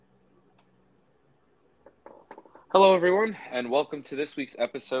Hello, everyone, and welcome to this week's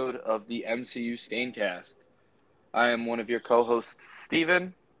episode of the MCU Staincast. I am one of your co-hosts,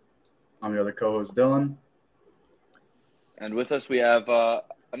 Steven, I'm your other co-host, Dylan. and with us we have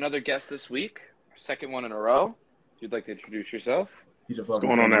another guest this week, our second one in a row. If you'd like to introduce yourself. He's a What's fucking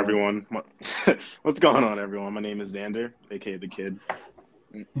going on, criminal. everyone? What's going on, everyone? My name is Xander, aka the Kid.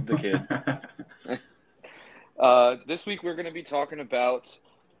 The kid. This week we're going to be talking about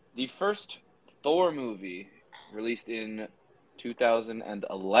the first Thor movie released in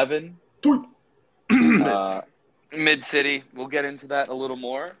 2011. Mid-City. We'll get into that a little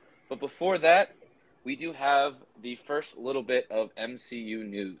more. But before that, we do have the first little bit of MCU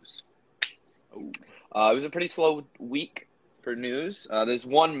news. It was a pretty slow week for news. There's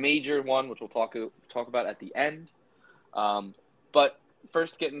one major one, which we'll talk about at the end. But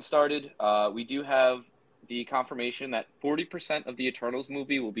first, getting started, we do have the confirmation that 40% of the Eternals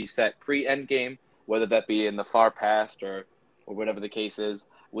movie will be set pre-Endgame, whether that be in the far past or whatever the case is,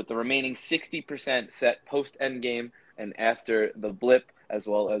 with the remaining 60% set post-Endgame and after the blip, as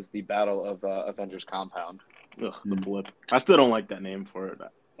well as the Battle of Avengers Compound. Ugh, the blip. I still don't like that name for it.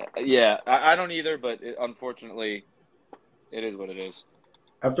 Yeah, I don't either, but unfortunately, it is what it is.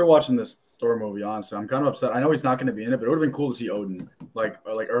 After watching this Thor movie, honestly, I'm kind of upset. I know he's not going to be in it, but it would have been cool to see Odin, like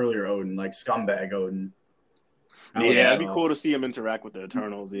earlier Odin, like scumbag Odin. Yeah, it'd be cool to see him interact with the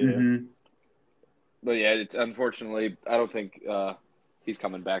Eternals. Yeah, Mm-hmm. But yeah, it's unfortunately, I don't think he's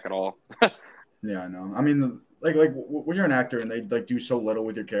coming back at all. Yeah, I know. I mean, like when you're an actor and they like do so little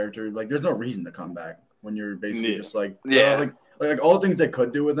with your character, like there's no reason to come back when you're basically just like like all the things they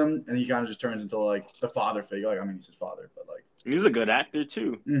could do with him, and he kind of just turns into like the father figure. Like I mean, he's his father, but like he's a good actor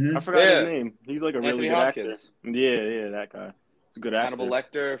too. Mhm. I forgot his name. He's like a Anthony really good Hopkins. actor. Yeah, that guy. He's a good actor. Hannibal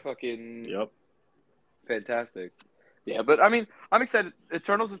Lecter, fucking Yep. fantastic. Yeah, but I mean, I'm excited.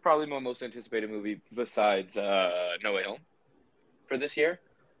 Eternals is probably my most anticipated movie besides No Way Home for this year.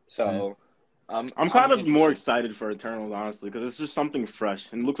 So I'm kind of more excited for Eternals, honestly, because it's just something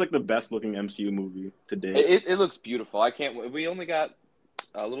fresh and it looks like the best looking MCU movie to date. It looks beautiful. I can't wait. We only got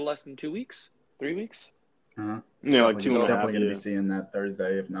a little less than 2 weeks, 3 weeks. Yeah, like 2.5. Definitely gonna be seeing that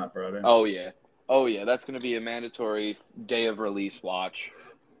Thursday, if not Friday. Oh yeah. That's gonna be a mandatory day of release watch.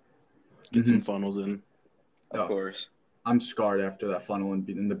 Get some funnels in. Of course. I'm scarred after that funnel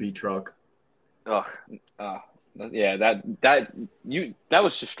in the B truck. Yeah, that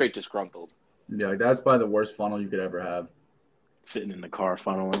was just straight disgruntled. Yeah, like that's probably the worst funnel you could ever have. Sitting in the car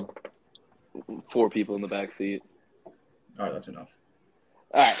funneling. 4 people in the back seat. All right, that's enough.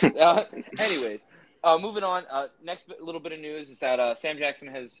 All right. Anyways, moving on. Next little bit of news is that Sam Jackson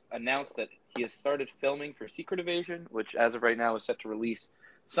has announced that he has started filming for Secret Invasion, which as of right now is set to release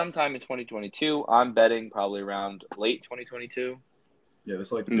sometime in 2022. I'm betting probably around late 2022. Yeah,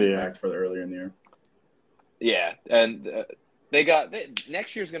 this like to be back for earlier in the year. Yeah, and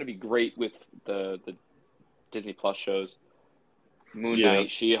next year's going to be great with the Disney Plus shows. Moon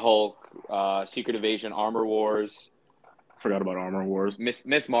Knight, She-Hulk, Secret Invasion, Armor Wars. Forgot about Armor Wars.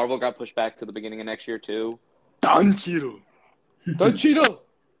 Miss Marvel got pushed back to the beginning of next year too. Done.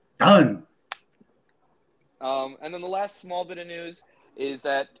 Done. And then the last small bit of news is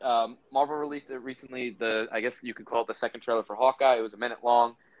that Marvel released recently I guess you could call it the second trailer for Hawkeye. It was a minute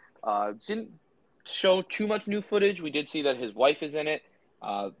long. Didn't show too much new footage. We did see that his wife is in it.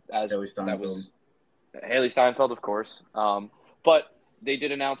 As Haley Steinfeld. That was Haley Steinfeld, of course. But they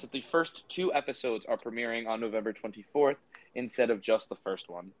did announce that the first 2 episodes are premiering on November 24th instead of just the first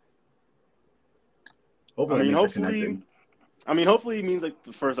one. Hopefully it means like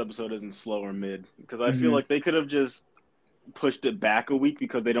the first episode isn't slow or mid, because I feel like they could have just pushed it back a week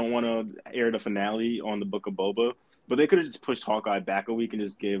because they don't want to air the finale on the Book of Boba, but they could have just pushed Hawkeye back a week and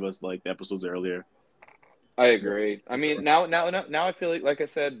just gave us like the episodes earlier. I agree. I mean, now I feel like I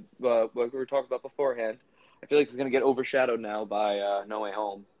said, like we were talking about beforehand, I feel like it's going to get overshadowed now by No Way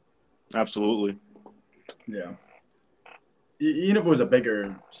Home. Absolutely. Yeah. Even if it was a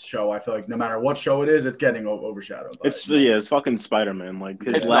bigger show, I feel like no matter what show it is, it's getting overshadowed. It's fucking Spider-Man. Like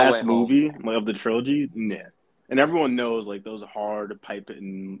his last movie of the trilogy, and everyone knows like those hard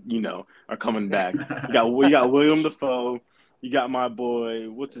piping, are coming back. You got William Dafoe. You got my boy,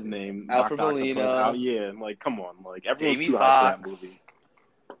 what's his name? Alfred Molina. Yeah, like come on, like everyone's Jamie too Foxx. hyped for that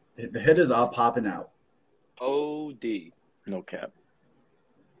movie. The hit is all popping out. OD. No cap.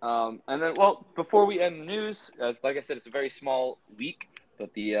 And then, before we end the news, like I said, it's a very small week.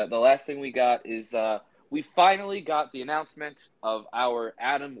 But the last thing we got is we finally got the announcement of our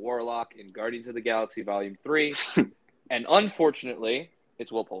Adam Warlock in Guardians of the Galaxy Volume 3. And unfortunately,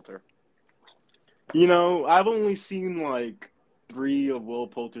 it's Will Poulter. I've only seen like 3 of Will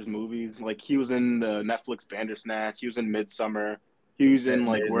Poulter's movies. Like, he was in the Netflix Bandersnatch. He was in Midsummer. He was in,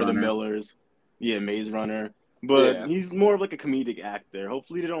 like, Maze Where the Runner. Millers. Yeah, Maze Runner. But Yeah. he's more of, like, a comedic actor.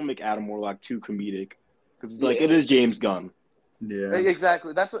 Hopefully they don't make Adam Warlock too comedic. Because, like, it is James Gunn. Yeah.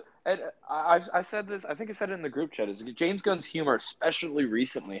 Exactly. That's what I said this. I think I said it in the group chat. Is James Gunn's humor, especially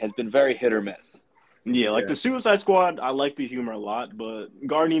recently, has been very hit or miss. Yeah, like the Suicide Squad, I like the humor a lot, but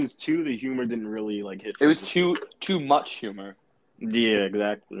Guardians 2, the humor didn't really like hit. It was too much humor. Yeah,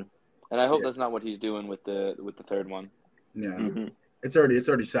 exactly. And I hope that's not what he's doing with the third one. Yeah. Mm-hmm. It's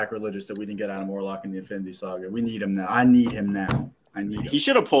already sacrilegious that we didn't get Adam Warlock in the Infinity Saga. We need him now. I need him now. He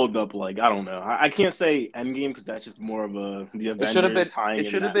should have pulled up, like, I don't know. I can't say Endgame because that's just more of the Avengers tying. It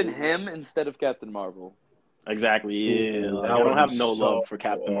should have been him instead of Captain Marvel. Exactly. Yeah. Ooh, like, I don't have no love for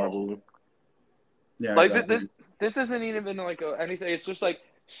Captain Marvel. Yeah. Like exactly. this isn't even like anything. It's just like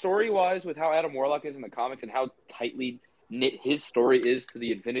story wise with how Adam Warlock is in the comics and how tightly knit his story is to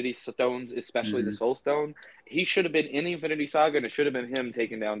the Infinity Stones, especially the Soul Stone. He should have been in the Infinity Saga, and it should have been him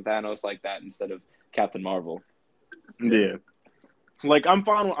taking down Thanos like that instead of Captain Marvel. Yeah. Like, I'm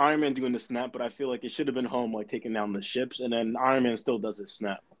fine with Iron Man doing the snap, but I feel like it should have been home, like, taking down the ships, and then Iron Man still does his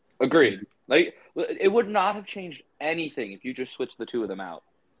snap. Agreed. Like, it would not have changed anything if you just switched the two of them out.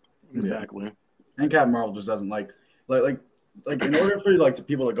 Exactly. Yeah. And Captain Marvel just doesn't like in order for like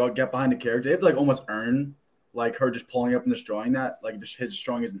people to go get behind the character, they have to like almost earn like her just pulling up and destroying that, like just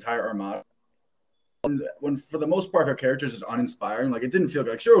destroying his entire armada. When for the most part her character is just uninspiring, like it didn't feel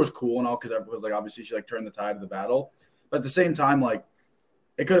good. Like sure it was cool and all because everyone was like obviously she like turned the tide of the battle, but at the same time like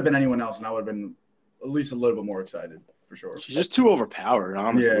it could have been anyone else and I would have been at least a little bit more excited for sure. She's just too overpowered,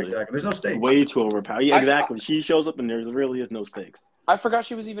 honestly. Yeah, exactly. There's no stakes. Way too overpowered. Yeah, exactly. She shows up and there really is no stakes. I forgot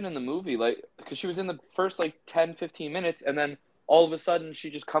she was even in the movie, like, because she was in the first, like, 10, 15 minutes, and then all of a sudden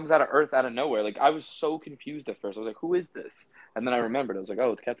she just comes out of Earth out of nowhere. Like, I was so confused at first. I was like, who is this? And then I remembered. I was like,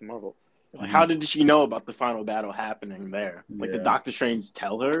 oh, it's Captain Marvel. Like, how did she know about the final battle happening there? Like, did Doctor Strange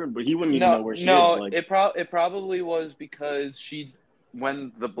tell her? But he wouldn't even know where she is. Like, it probably was because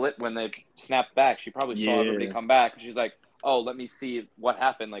when they snapped back, she probably saw everybody come back, and she's like, oh, let me see what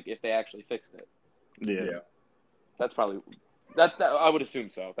happened, like, if they actually fixed it. Yeah. That's probably... That I would assume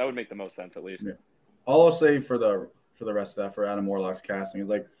so. That would make the most sense, at least. Yeah. All I'll say for the rest of that, for Adam Warlock's casting, is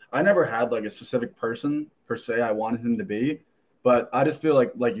like I never had like a specific person per se I wanted him to be, but I just feel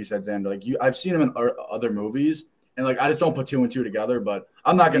like you said, Xander, like I've seen him in other movies, and like I just don't put two and two together. But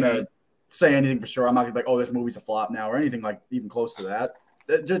I'm not gonna say anything for sure. I'm not gonna be like, oh, this movie's a flop now, or anything like even close to that.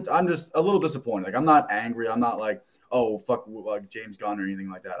 I'm just a little disappointed. Like I'm not angry. I'm not like, oh fuck, like James Gunn or anything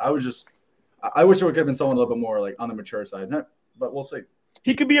like that. I wish it could have been someone a little bit more like on the mature side. But we'll see.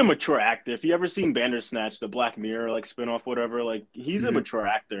 He could be a mature actor. If you ever seen Bandersnatch, the Black Mirror like spinoff, whatever, like he's a mature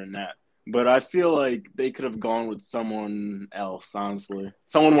actor in that. But I feel like they could have gone with someone else, honestly.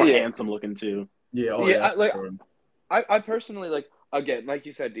 Someone more handsome looking too. Yeah, I personally like again, like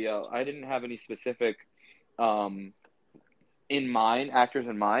you said, DL, I didn't have any specific actors in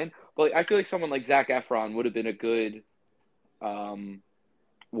mind, but like, I feel like someone like Zac Efron would have been a good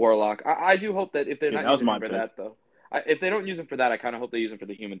Warlock. I do hope that if they're not using him for that though. If they don't use him for that, I kind of hope they use him for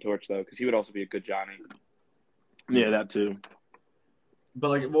the Human Torch, though, because he would also be a good Johnny. Yeah, that too. But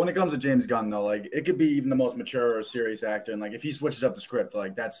like when it comes to James Gunn, though, like it could be even the most mature or serious actor, and like if he switches up the script,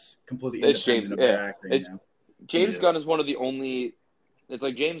 like that's completely independent of their acting. James Gunn is one of the only. It's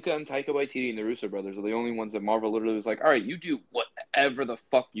like James Gunn, Taika Waititi, and the Russo brothers are the only ones that Marvel literally was like, all right, you do whatever the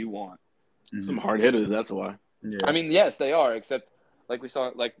fuck you want. Some hard hitters, that's why. Yeah. I mean, yes, they are, except like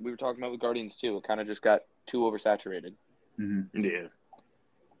we were talking about with Guardians 2, it kind of just got too oversaturated. Yeah.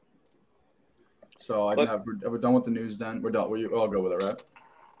 So are we done with the news then? We're done. We'll all go with it, right?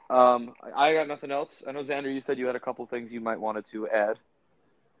 I got nothing else. I know, Xander, you said you had a couple things you might wanted to add.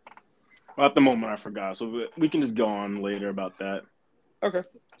 Well, at the moment, I forgot. So we can just go on later about that. Okay.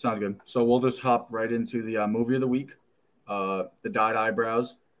 Sounds good. So we'll just hop right into the movie of the week. The Dyed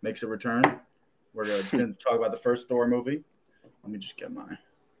Eyebrows makes a return. We're going to talk about the first Thor movie. Let me just get my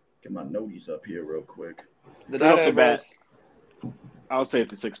noties up here real quick. The Dyed Eyebrows. I'll say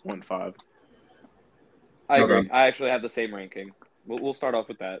it's a 6.5. I agree. I actually have the same ranking. We'll start off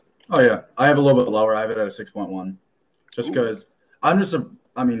with that. Oh, yeah. I have a little bit lower. I have it at a 6.1. Just because I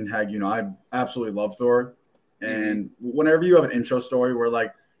absolutely love Thor. And whenever you have an intro story where,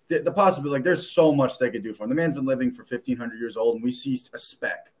 like, the possibility, like, there's so much they could do for him. The man's been living for 1,500 years old, and we see a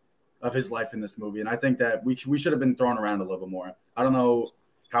speck of his life in this movie. And I think that we should have been thrown around a little bit more. I don't know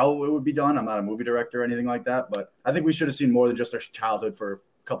how it would be done. I'm not a movie director or anything like that, but I think we should have seen more than just their childhood for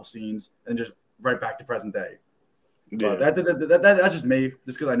a couple scenes and just right back to present day. Yeah. But that's just me,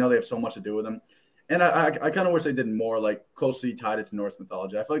 just because I know they have so much to do with them. And I kind of wish they did more, like, closely tied it to Norse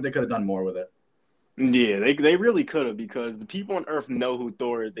mythology. I feel like they could have done more with it. Yeah, they really could have, because the people on Earth know who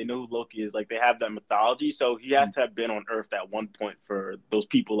Thor is. They know who Loki is. Like, they have that mythology, so he has to have been on Earth at one point for those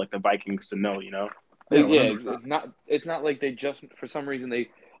people, like the Vikings, to know. You know? Yeah, it's not like they just, for some reason,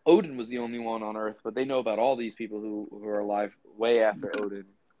 Odin was the only one on Earth, but they know about all these people who are alive way after Odin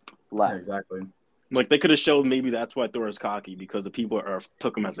left. Yeah, exactly. Like, they could have showed maybe that's why Thor is cocky, because the people of Earth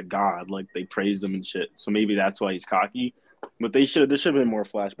took him as a god. Like, they praised him and shit. So maybe that's why he's cocky. But there should have been more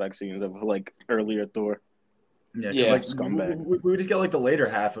flashback scenes of, like, earlier Thor. Yeah, like, we just get, like, the later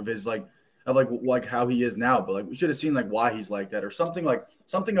half of his, like how he is now. But, like, we should have seen, like, why he's like that, or something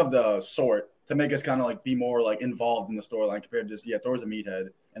of the sort, to make us kind of, like, be more, like, involved in the storyline compared to just, Thor's a meathead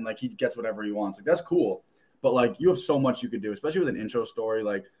and, like, he gets whatever he wants. Like, that's cool. But, like, you have so much you could do, especially with an intro story.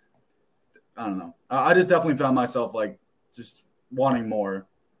 Like, I don't know. I just definitely found myself, like, just wanting more,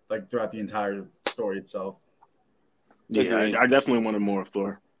 like, throughout the entire story itself. Yeah, I definitely wanted more of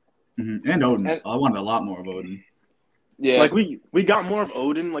Thor. Mm-hmm. And Odin. I wanted a lot more of Odin. Yeah. Like, we got more of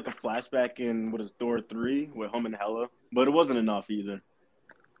Odin, like a flashback in, Thor 3 with him and Hela, but it wasn't enough either.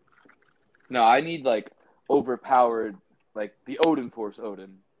 No, I need, like, overpowered, like, the Odin Force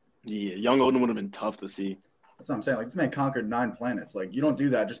Odin. Yeah, young Odin would have been tough to see. That's what I'm saying. Like, this man conquered 9 planets. Like, you don't do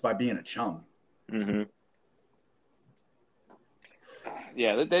that just by being a chum. Mm-hmm.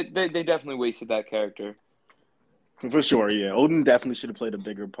 Yeah, they definitely wasted that character. For sure, yeah. Odin definitely should have played a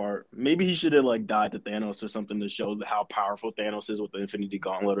bigger part. Maybe he should have, like, died to Thanos or something to show how powerful Thanos is with the Infinity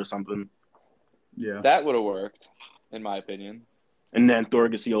Gauntlet or something. Yeah. That would have worked, in my opinion. And then Thor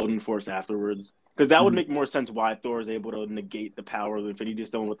gets the Odin Force afterwards. Because that would make more sense why Thor is able to negate the power of the Infinity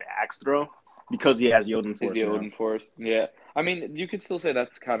Stone with the axe throw. Because he has the Odin Force. Odin Force, yeah. I mean, you could still say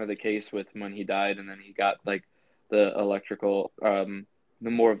that's kind of the case with when he died, and then he got, like, the electrical, the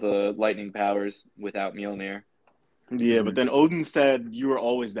more of the lightning powers without Mjolnir. Yeah, but then Odin said, "You were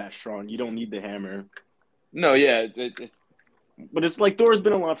always that strong. You don't need the hammer." No, yeah, but it's like Thor's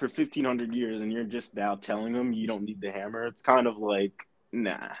been alive for 1,500 years, and you're just now telling him you don't need the hammer. It's kind of like,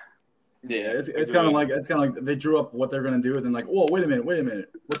 nah. Yeah, it's kind of like they drew up what they're gonna do, and then like, whoa, wait a minute,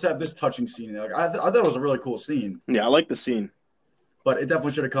 let's have this touching scene. Like, I thought it was a really cool scene. Yeah, I like the scene, but it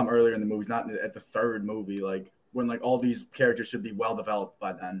definitely should have come earlier in the movies, not at the third movie, like when like all these characters should be well developed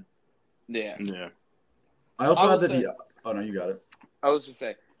by then. Yeah. I also have the. Oh no, you got it. I was to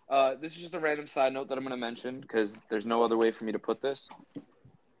say, this is just a random side note that I'm gonna mention because there's no other way for me to put this.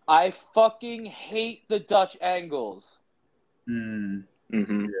 I fucking hate the Dutch angles. Mm-hmm.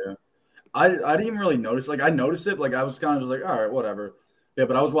 Yeah. I didn't even really notice. Like, I noticed it. Like, I was kind of just like, all right, whatever. Yeah,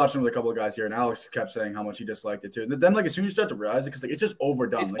 but I was watching with a couple of guys here, and Alex kept saying how much he disliked it too. And then, like, as soon as you start to realize it, because like it's just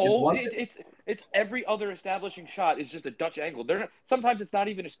overdone. It's every other establishing shot is just a Dutch angle. Sometimes it's not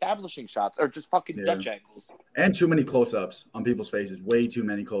even establishing shots, or just fucking Dutch angles. And too many close-ups on people's faces. Way too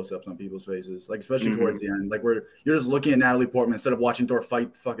many close-ups on people's faces. Like, especially towards the end, like where you're just looking at Natalie Portman instead of watching Thor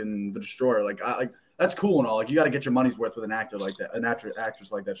fight fucking the Destroyer. Like, that's cool and all. Like, you got to get your money's worth with an actor like that, an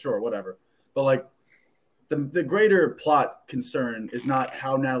actress like that. Sure, whatever. But like. The greater plot concern is not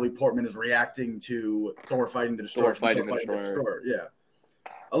how Natalie Portman is reacting to Thor fighting the Destroyer. Yeah.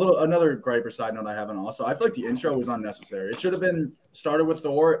 Another gripe or side note I have on also, I feel like the intro was unnecessary. It should have been started with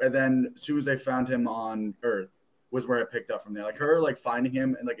Thor, and then as soon as they found him on Earth was where it picked up from there. Like her like finding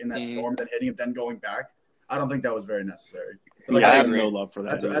him and like in that storm, then hitting him, then going back. I don't think that was very necessary. But, like, I have no love for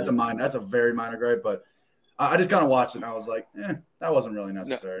that. That's a very minor gripe, but I just kind of watched it and I was like, that wasn't really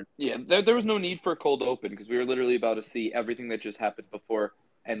necessary. No, yeah, there was no need for a cold open because we were literally about to see everything that just happened before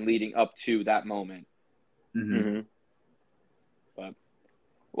and leading up to that moment. Mm-hmm. But,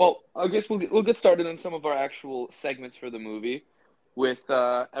 well, I guess we'll get started on some of our actual segments for the movie with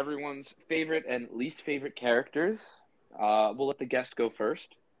everyone's favorite and least favorite characters. We'll let the guest go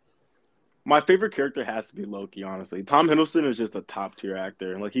first. My favorite character has to be Loki, honestly. Tom Hiddleston is just a top-tier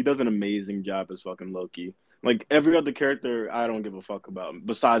actor. Like, he does an amazing job as fucking Loki. Like, every other character, I don't give a fuck about,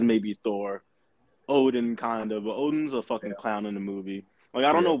 besides maybe Thor. Odin, kind of. But Odin's a fucking clown in the movie. Like,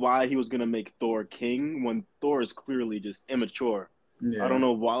 I don't know why he was going to make Thor king when Thor is clearly just immature. Yeah. I don't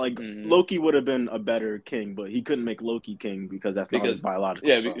know why. Like, Loki would have been a better king, but he couldn't make Loki king because that's not his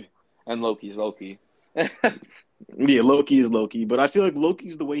biological son. And Loki's Loki. Yeah, Loki is Loki, but I feel like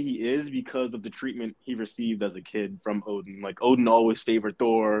Loki's the way he is because of the treatment he received as a kid from Odin. Like, Odin always favored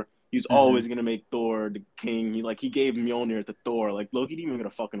Thor. He's always going to make Thor the king. He gave Mjolnir to Thor. Like, Loki didn't even get a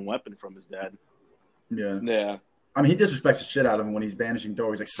fucking weapon from his dad. Yeah. I mean, he disrespects the shit out of him when he's banishing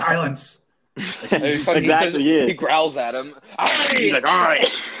Thor. He's like, silence! Like, exactly, he growls at him. He's like, all right.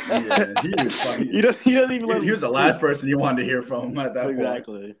 Yeah, he was funny. He doesn't even let He was the last person you wanted to hear from at that point.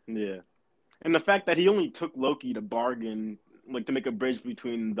 Exactly, yeah. And the fact that he only took Loki to bargain, like to make a bridge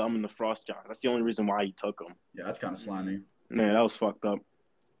between them and the Frost Giants. That's the only reason why he took him. Yeah, that's kind of slimy. Yeah, that was fucked up.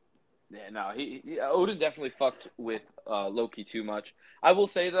 Yeah, no, Odin definitely fucked with Loki too much. I will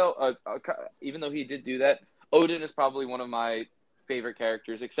say though, even though he did do that, Odin is probably one of my favorite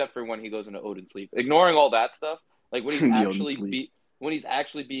characters, except for when he goes into Odin sleep. Ignoring all that stuff, like when he's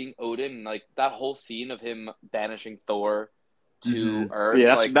actually being Odin, like that whole scene of him banishing Thor to Earth.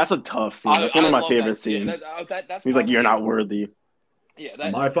 Yeah, like, that's a tough scene. That's one of my favorite scenes. That's he's like, "You're not worthy." Yeah,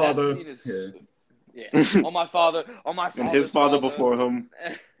 my father. That scene is, yeah. On my father, and his father before him.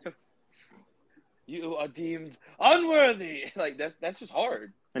 You are deemed unworthy. Like that's just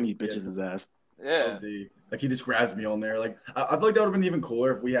hard. And he bitches his ass. Yeah. Like he just grabs me on there. Like I feel like that would have been even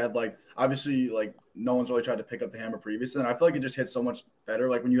cooler if we had like obviously like no one's really tried to pick up the hammer previously, and I feel like it just hits so much better.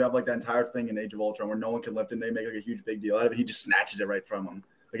 Like when you have like that entire thing in Age of Ultron where no one can lift it, and they make like a huge big deal out of it. He just snatches it right from him.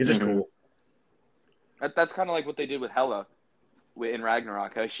 Like it's just cool. That's kind of like what they did with Hela in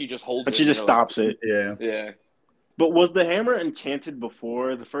Ragnarok. She just holds it. She just stops it. Yeah. Yeah. But was the hammer enchanted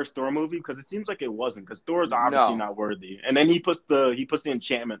before the first Thor movie? Because it seems like it wasn't. Because Thor's obviously not worthy. And then he puts the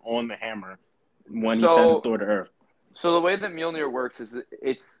enchantment on the hammer when he sends Thor to Earth. So the way that Mjolnir works is that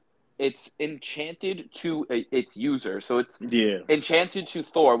it's enchanted to its user. So it's enchanted to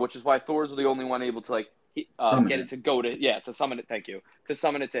Thor, which is why Thor's the only one able to like get it to go to summon it. Thank you, to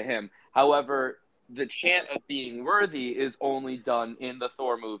summon it to him. However, the chant of being worthy is only done in the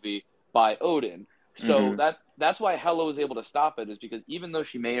Thor movie by Odin. So that's why Hela was able to stop it, is because even though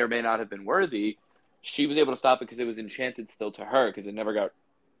she may or may not have been worthy, she was able to stop it because it was enchanted still to her, because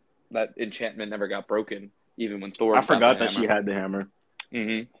that enchantment never got broken, even when Thor. I forgot that she had the hammer.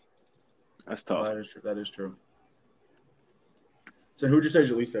 That's tough. Oh, that is true. So who'd you say is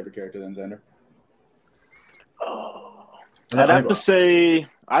your least favorite character then, Xander? I'd have to say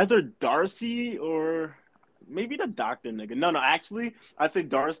either Darcy or maybe the Doctor nigga. No, actually, I'd say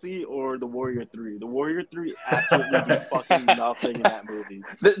Darcy or the Warrior 3. The Warrior 3 absolutely do fucking nothing in that movie.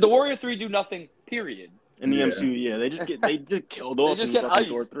 The Warrior 3 do nothing, period. In the MCU, they just killed off in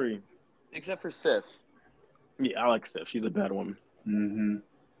Thor 3. Except for Sif. Yeah, I like Sif. She's a bad woman.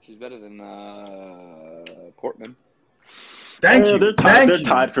 She's better than Portman. Thank you. They're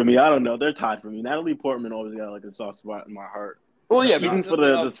tied for me. I don't know. They're tied for me. Natalie Portman always got like a soft spot in my heart. Well, yeah, even for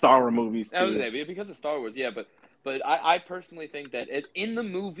the Star Wars movies too. Because of Star Wars, yeah. But I personally think that in the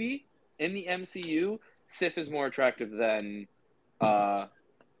movie, in the MCU, Sif is more attractive than.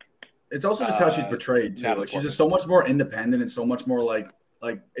 It's also just how she's portrayed too. Like she's just so much more independent and so much more like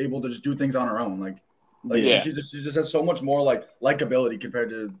able to just do things on her own. She just has so much more like likability compared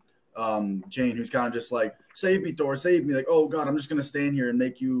to Jane, who's kind of just like, save me, Thor, save me. Like, oh god, I'm just gonna stand here and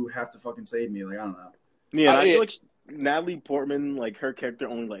make you have to fucking save me. Like, I don't know. Yeah, I feel like Natalie Portman, like her character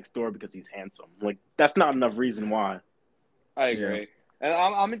only likes Thor because he's handsome. Like that's not enough reason why. I agree. And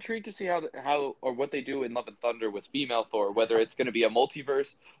I'm intrigued to see how or what they do in Love and Thunder with female Thor, whether it's going to be a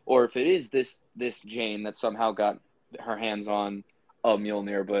multiverse or if it is this Jane that somehow got her hands on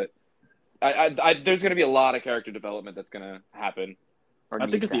Mjolnir. But there's going to be a lot of character development that's going to happen. I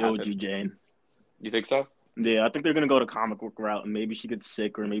think it's the OG Jane. You think so? Yeah, I think they're going to go to comic book route, and maybe she gets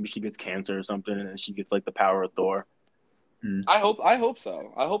sick or maybe she gets cancer or something, and then she gets like the power of Thor. I hope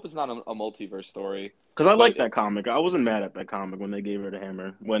so. I hope it's not a multiverse story. Because I like that comic. I wasn't mad at that comic when they gave her the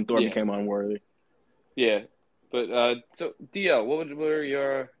hammer, when Thor became unworthy. Yeah. But, so, Dio, what were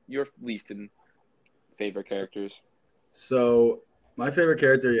your least and favorite characters? So, my favorite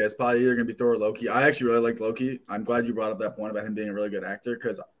character, is probably either going to be Thor or Loki. I actually really like Loki. I'm glad you brought up that point about him being a really good actor,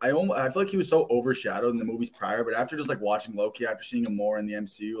 because I feel like he was so overshadowed in the movies prior, but after just, like, watching Loki, after seeing him more in the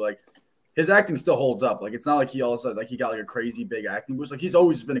MCU, like, his acting still holds up. Like, it's not like he all of a sudden, like, he got, like, a crazy big acting boost. Like, he's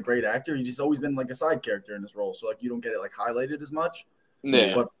always been a great actor. He's just always been, like, a side character in this role. So, like, you don't get it, like, highlighted as much.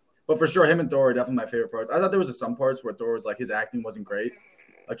 Yeah. But for sure, him and Thor are definitely my favorite parts. I thought there was some parts where Thor was, like, his acting wasn't great.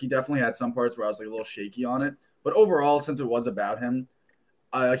 Like, he definitely had some parts where I was, like, a little shaky on it. But overall, since it was about him,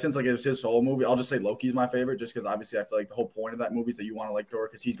 since, like, it was his solo movie, I'll just say Loki's my favorite, just because, obviously, I feel like the whole point of that movie is that you want to like Thor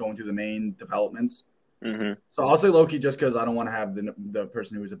because he's going through the main developments. So I'll say Loki just because I don't want to have the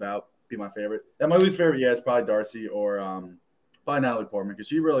person who he's about be my favorite. And my least favorite, is probably Darcy or probably Natalie Portman, because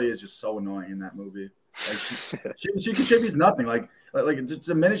she really is just so annoying in that movie. Like she contributes nothing. Like just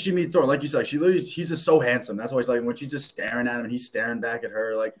the minute she meets Thor, like you said, she's just so handsome. That's why it's like when she's just staring at him and he's staring back at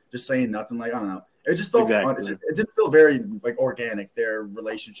her, like just saying nothing. Like I don't know. It just felt it didn't feel very like organic, their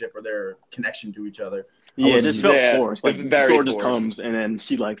relationship or their connection to each other. Yeah, it just felt forced. Like Thor just forced. comes and then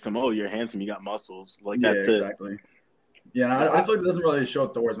she likes him. Oh, you're handsome. You got muscles. Like that's exactly. Yeah, and I feel like it doesn't really show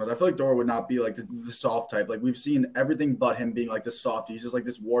Thor as much. I feel like Thor would not be like the soft type. Like we've seen everything but him being like this softy. He's just like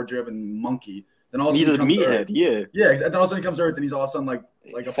this war-driven monkey. Then all of a he's sudden a meathead. Yeah. Yeah. And then all of a sudden he comes to Earth and he's all of a sudden like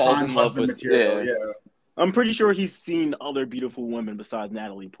a falls prime in love husband with material. Yeah. I'm pretty sure he's seen other beautiful women besides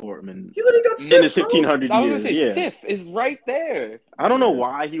Natalie Portman. He literally got in his Sif, 1500 years. I was gonna say yeah. Sif is right there. I don't know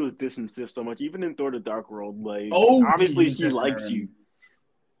why he was dissing Sif so much, even in Thor: The Dark World. Like, obviously she likes you.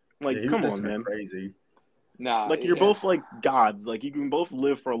 Like, yeah, come on, man. Crazy. Nah, like you're both like gods. Like you can both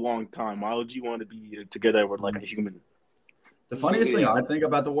live for a long time. Why would you want to be together with like a human? The funniest thing I think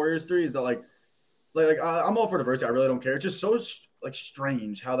about the Warriors 3 is that like I'm all for diversity. I really don't care. It's just so like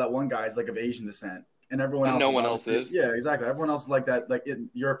strange how that one guy is like of Asian descent and everyone else. No one else is. Yeah, exactly. Everyone else is like that, like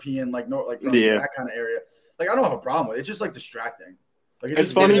European, like from that kind of area. Like I don't have a problem with it. It's just like distracting. Like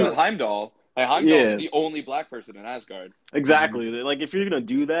it's funny. Heimdall. Like, Heimdall's the only black person in Asgard. Exactly. Mm-hmm. Like, if you're going to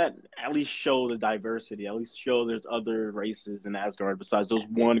do that, at least show the diversity. At least show there's other races in Asgard besides those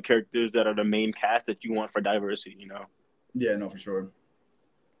one characters that are the main cast that you want for diversity, you know? Yeah, no, for sure.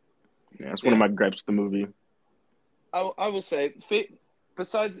 Yeah, that's one of my gripes with the movie. I will say,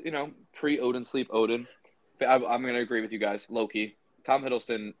 besides, pre-Odin sleep Odin, I'm going to agree with you guys. Loki. Tom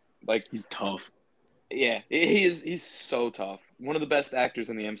Hiddleston, like... He's tough. Yeah, he's so tough. One of the best actors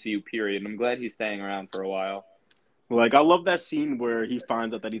in the MCU, period. And I'm glad he's staying around for a while. Like, I love that scene where he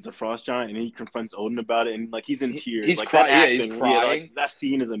finds out that he's a frost giant and he confronts Odin about it, and like he's in tears. He's like crying. he's crying. Yeah, like, that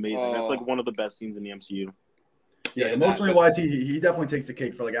scene is amazing. That's like one of the best scenes in the MCU. Yeah, emotionally wise, he definitely takes the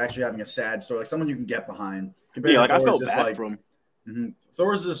cake for like actually having a sad story, like someone you can get behind. Yeah, like I felt bad for him. Mm-hmm.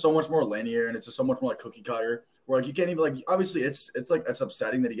 Thor's is so much more linear and it's just so much more like cookie cutter. Where like you can't even like obviously it's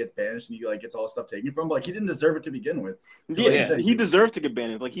upsetting that he gets banished and he like gets all his stuff taken from, but like he didn't deserve it to begin with. Yeah, like, he deserved to get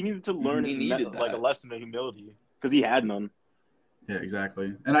banished. Like he needed to learn like a lesson of humility because he had none. Yeah,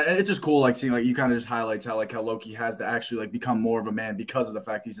 exactly. And it's just cool like seeing like you kind of just highlights how Loki has to actually like become more of a man because of the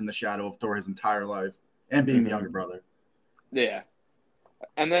fact he's in the shadow of Thor his entire life and being the younger brother. Yeah.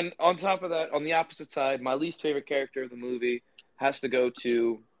 And then on top of that, on the opposite side, my least favorite character of the movie has to go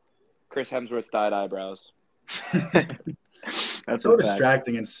to Chris Hemsworth's dyed eyebrows. That's so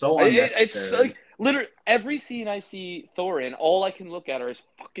distracting and so unnecessary. It's like literally every scene I see Thor in, all I can look at are his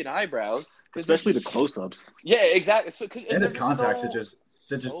fucking eyebrows. Especially the close-ups. Yeah, exactly. So, and his contacts that just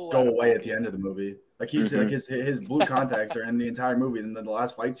go away at the end of the movie. Like he's like his blue contacts are in the entire movie, and then the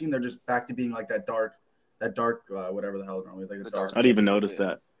last fight scene, they're just back to being like that dark whatever the hell normally like the dark. I didn't even notice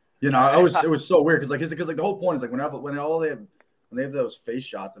that. You know, it was so weird because the whole point is like when they have those face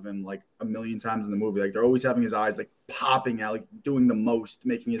shots of him like a million times in the movie, like they're always having his eyes like popping out, like doing the most,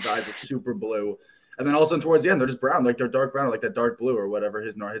 making his eyes look super blue. And then all of a sudden towards the end, they're just brown, like they're dark brown, or like that dark blue or whatever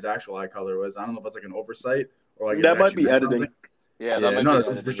his actual eye color was. I don't know if it's like an oversight or like that might be editing. Something. Yeah,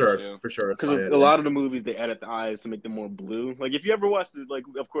 for sure. Because a lot of the movies they edit the eyes to make them more blue. Like if you ever watched, like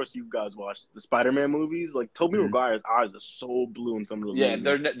of course you guys watched the Spider-Man movies. Like Tobey Maguire's eyes are so blue in some of those. Yeah,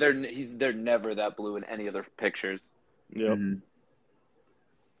 movies. they're never that blue in any other pictures. Yep.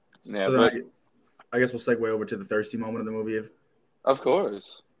 Yeah, so but I guess we'll segue over to the thirsty moment of the movie. Of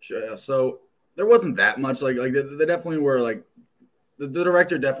course. Sure. So there wasn't that much like they definitely were like the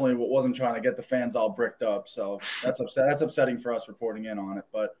director definitely wasn't trying to get the fans all bricked up. So that's upsetting for us reporting in on it.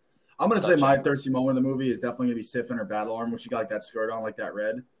 But I'm gonna say my thirsty moment of the movie is definitely gonna be Sif in her battle armor when she got like that skirt on, like that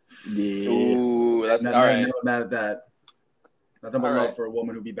red. Yeah. Ooh, that's all right. Never mad at that. Nothing but love for a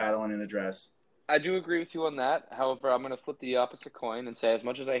woman who be battling in a dress. I do agree with you on that. However, I'm going to flip the opposite coin and say as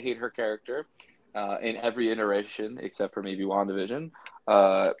much as I hate her character in every iteration except for maybe WandaVision,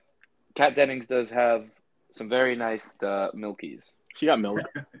 Kat Dennings does have some very nice milkies. She got milk.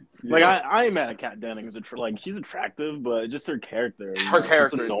 Like I ain't mad at Kat Dennings. Like she's attractive, but just her character. Her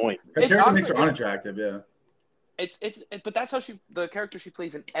character is annoying. Her character makes her unattractive. Yeah. But that's how the character she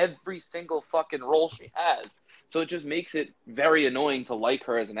plays in every single fucking role she has. So it just makes it very annoying to like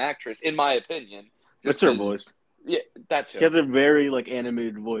her as an actress, in my opinion. It's her voice. Yeah, that's her. She has a very like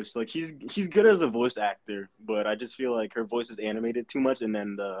animated voice. Like she's good as a voice actor, but I just feel like her voice is animated too much, and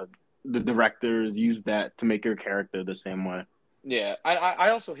then the directors use that to make her character the same way. Yeah, I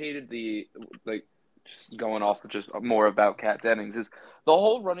also hated just going off just more about Kat Dennings is the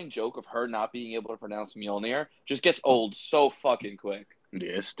whole running joke of her not being able to pronounce Mjolnir just gets old so fucking quick.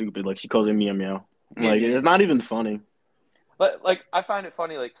 Yeah, it's stupid. Like she calls it meow meow. Like it's not even funny. But like I find it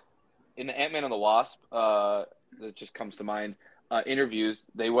funny. Like in the Ant-Man and the Wasp, that just comes to mind. Interviews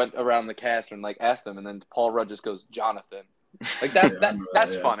they went around the cast and like asked them, and then Paul Rudd just goes Jonathan. Like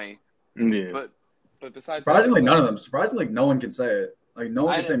that's funny. Yeah. But besides, surprisingly, none of them. Surprisingly, no one can say it. Like no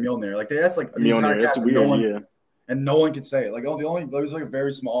one can say Mjolnir. Like they asked like the entire cast, weird, and no one can say it. Like there was like a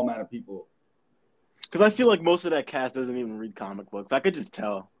very small amount of people. Because I feel like most of that cast doesn't even read comic books. I could just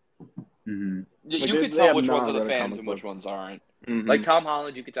tell. Mm-hmm. You Like, could they tell have which ones are not the read a fans comic and which book. ones aren't. Mm-hmm. Like Tom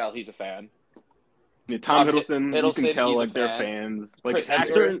Holland, you could tell he's a fan. Yeah, Tom Tom Hiddleston, you can Hiddleston, tell he's a like they're fan. fans. Like Chris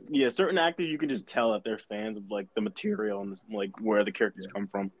Hemsworth. certain actors, you can just tell that they're fans of like the material and like where the characters come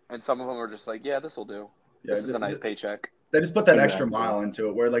from. And some of them are just like, yeah, this will do. Yeah, This is a nice paycheck. They just put that extra mile into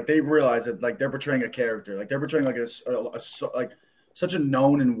it, where like they realize that like they're portraying a character, like they're portraying like like such a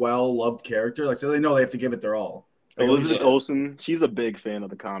known and well loved character, like so they know they have to give it their all. Like, Elizabeth Olsen, she's a big fan of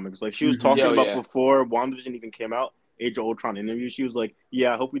the comics. Like she was talking about before WandaVision even came out, Age of Ultron interview. She was like,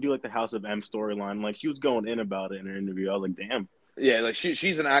 "Yeah, I hope we do like the House of M storyline." Like she was going in about it in her interview. I was like, "Damn." Yeah, like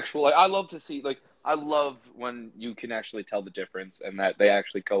she's an actual. Like I love to see. Like I love when you can actually tell the difference and that they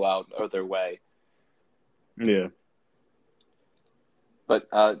actually go out of their way. Yeah. But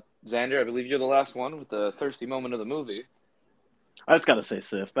Xander, I believe you're the last one with the thirsty moment of the movie. I just gotta say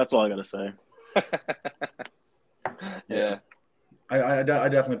Sif. That's all I gotta say. Yeah. I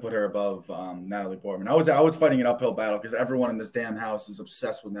definitely put her above Natalie Portman. I was fighting an uphill battle because everyone in this damn house is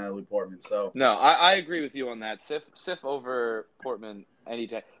obsessed with Natalie Portman. So no, I agree with you on that. Sif over Portman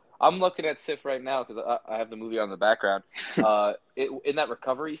anytime. I'm looking at Sif right now because I have the movie on the background. In that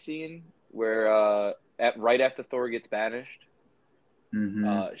recovery scene where right after Thor gets banished,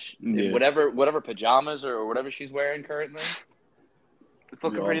 in whatever pajamas or whatever she's wearing currently, it's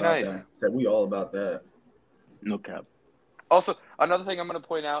looking pretty nice. We all about that. No cap. Also, another thing I'm going to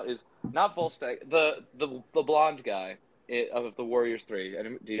point out is not Volstagg, the blonde guy of the Warriors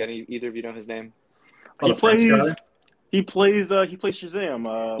 3. Do either of you know his name? He plays Shazam. He plays Shazam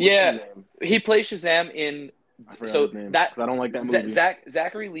in. I forgot his name because I don't like that movie.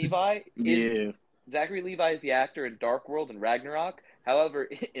 Zachary Levi. Zachary Levi is the actor in Dark World and Ragnarok. However,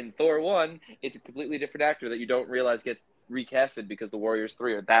 in Thor 1, it's a completely different actor that you don't realize gets recasted because the Warriors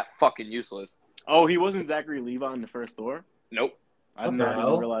 3 are that fucking useless. Oh, he wasn't Zachary Levi in the first Thor? Nope. I did not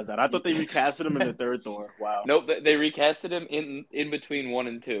even realize that. I thought they recasted him in the third Thor. Wow. Nope, they recasted him in between 1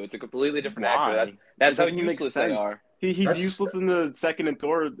 and 2. It's a completely different actor. That's how useless they are. He's useless in the second and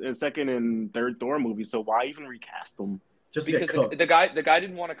third Thor movie, so why even recast him? Just because the guy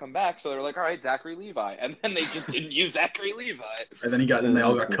didn't want to come back, so they're like, all right, Zachary Levi, and then they just didn't use Zachary Levi. And then they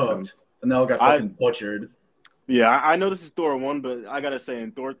all got cooked, and they all got fucking butchered. Yeah, I know this is Thor 1, but I gotta say,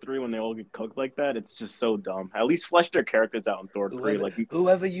 in Thor 3, when they all get cooked like that, it's just so dumb. At least flesh their characters out in Thor 3. Like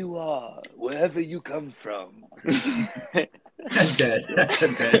whoever you are, wherever you come from. Dead.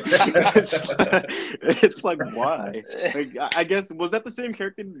 It's like, why? Like, I guess, was that the same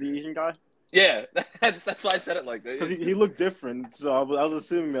character, the Asian guy? Yeah, that's why I said it like that. Because he looked different, so I was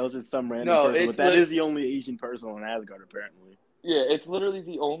assuming that was just some random person. But that is the only Asian person on Asgard, apparently. Yeah, it's literally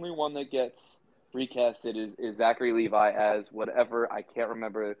the only one that gets recasted is Zachary Levi as whatever. I can't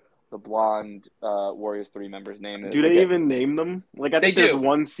remember the blonde Warriors 3 member's name. Do they even name them? Like, I think there's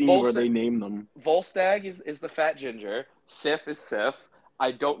one scene where they name them. Volstagg is the fat ginger. Sif is Sif.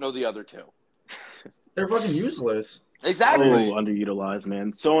 I don't know the other two. They're fucking useless. Exactly. So underutilized,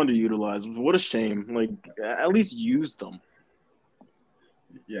 man. So underutilized. What a shame. Like, at least use them.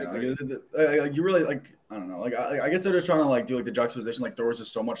 Yeah, like you really like. I don't know. Like, I guess they're just trying to like do like the juxtaposition. Like Thor's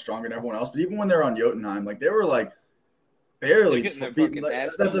just so much stronger than everyone else. But even when they're on Jotunheim, like they were like barely beating.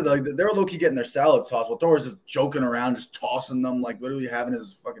 Like, that's like they were low key getting their salads tossed. While Thor was just joking around, just tossing them, like literally having a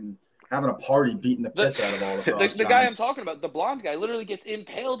party, beating the piss out of all the frost the guy I'm talking about, the blonde guy, literally gets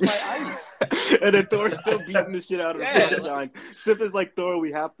impaled by ice. And then Thor's still beating the shit out of the frost giants. Sif is like, Thor,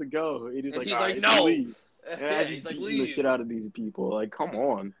 we have to go. And he's like, no. Leave. And he's beating the shit out of these people. Like, come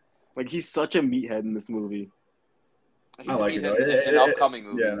on. Like, he's such a meathead in this movie. I like it in upcoming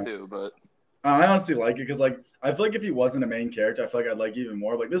movies too, but I honestly like it because like I feel like if he wasn't a main character, I feel like I'd like it even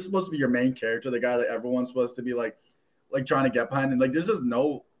more. Like this is supposed to be your main character, the guy that everyone's supposed to be like trying to get behind, and like there's just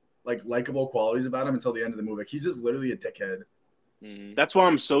no like likable qualities about him until the end of the movie. Like, he's just literally a dickhead. Mm-hmm. That's why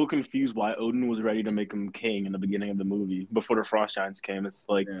I'm so confused why Odin was ready to make him king in the beginning of the movie before the Frost Giants came. It's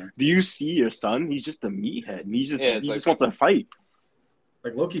like, do you see your son? He's just a meathead. And he just wants to fight.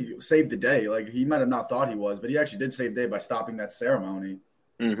 Like Loki saved the day. Like he might have not thought he was, but he actually did save the day by stopping that ceremony.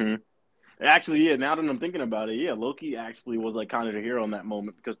 Mm-hmm. Actually, yeah. Now that I'm thinking about it, yeah, Loki actually was like kind of the hero in that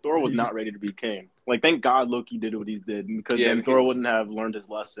moment because Thor was not ready to be king. Like, thank God Loki did what he did because then Thor wouldn't have learned his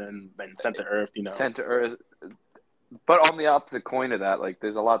lesson and sent to Earth. Sent to Earth. But on the opposite coin of that, like,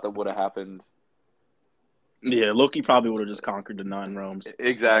 there's a lot that would have happened. Yeah, Loki probably would have just conquered the 9 realms.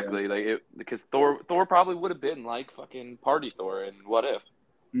 Exactly, because Thor probably would have been like fucking Party Thor and What If.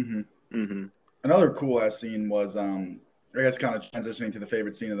 Mm-hmm. Mm-hmm. Another cool ass scene was I guess kind of transitioning to the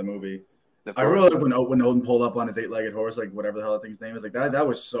favorite scene of the movie. I really like when Odin pulled up on his 8-legged horse, like whatever the hell that thing's name is. Like that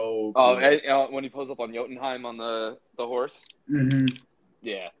was so cool. Oh, and when he pulls up on Jotunheim on the horse. Mm-hmm.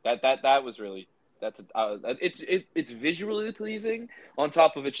 Yeah, that was really it's visually pleasing. On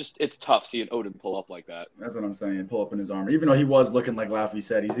top of it's tough seeing Odin pull up like that. That's what I'm saying. Pull up in his armor, even though he was looking like Laufey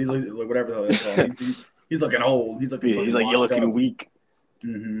said, he's like whatever the hell they call him. He's looking old. He's looking you're looking weak.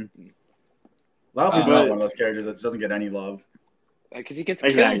 Mm-hmm. Laufey's not one of those characters that doesn't get any love. Because he gets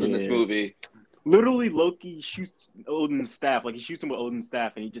killed in this movie. Literally, Loki shoots Odin's staff. Like, he shoots him with Odin's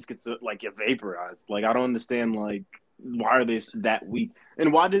staff, and he just gets, like, vaporized. Like, I don't understand, like, why are they that weak?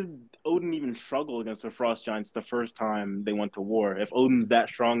 And why did Odin even struggle against the Frost Giants the first time they went to war? If Odin's that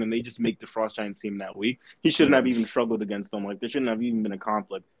strong and they just make the Frost Giants seem that weak, he shouldn't have even struggled against them. Like, there shouldn't have even been a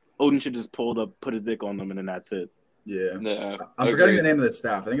conflict. Odin should just pulled up, put his dick on them, and then that's it. Yeah. I'm forgetting the name of the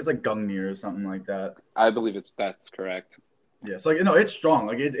staff. I think it's like Gungnir or something like that. I believe that's correct. Yeah, so like it's strong.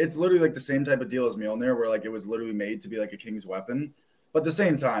 Like it's literally like the same type of deal as Mjolnir, where like it was literally made to be like a king's weapon. But at the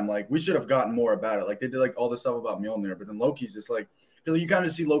same time, like we should have gotten more about it. Like they did like all this stuff about Mjolnir, but then Loki's just like, because you kind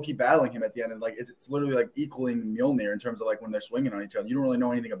of see Loki battling him at the end, and like it's literally like equaling Mjolnir in terms of like when they're swinging on each other. You don't really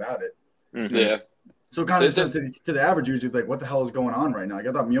know anything about it. Mm-hmm. Yeah. So kind of to the average user, like, what the hell is going on right now? Like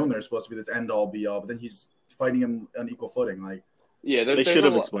I thought Mjolnir is supposed to be this end all be all, but then he's fighting him on equal footing. Like they should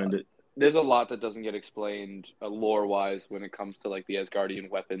have explained it. There's a lot that doesn't get explained lore wise when it comes to like the Asgardian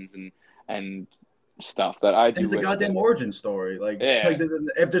weapons and stuff that I do. It's a goddamn origin story. Like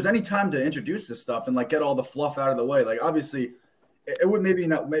if there's any time to introduce this stuff and like get all the fluff out of the way, like obviously it would maybe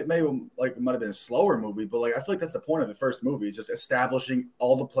like it might have been a slower movie, but like I feel like that's the point of the first movie, is just establishing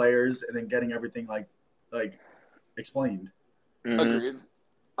all the players and then getting everything like explained. Mm-hmm. Agreed.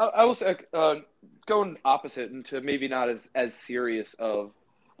 I will say going opposite into maybe not as serious of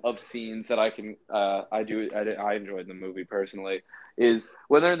scenes that I enjoyed in the movie personally is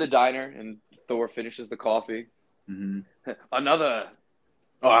when they're in the diner and Thor finishes the coffee. Mm-hmm. Another.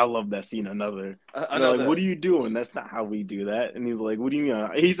 Oh, I love that scene. Another. Like, what are you doing? That's not how we do that. And he's like, "What do you mean?"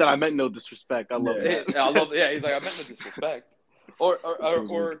 He said, "I meant no disrespect." I love that. I love. Yeah, he's like, "I meant no disrespect." Or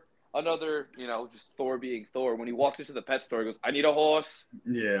another, just Thor being Thor. When he walks into the pet store, he goes, "I need a horse."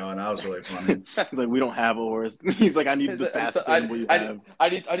 Yeah, and that was really funny. He's like, "We don't have a horse." He's like, "I need the fastest animal you have." I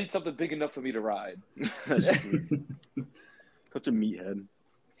need something big enough for me to ride. Such a meathead.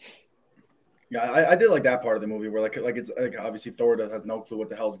 Yeah, I did like that part of the movie where like it's like obviously Thor has no clue what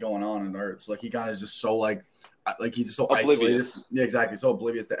the hell's going on in Earth. So like he kind of is just so like he's just so oblivious. Isolated. Yeah, exactly. So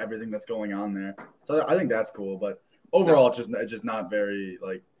oblivious to everything that's going on there. So I think that's cool, but overall it's just not very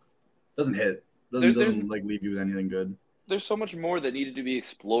like doesn't hit. Doesn't like leave you with anything good. There's so much more that needed to be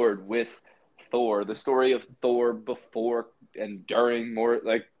explored with Thor. The story of Thor before and during, more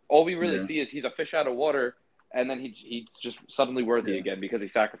like all we really see is he's a fish out of water, and then he's just suddenly worthy again because he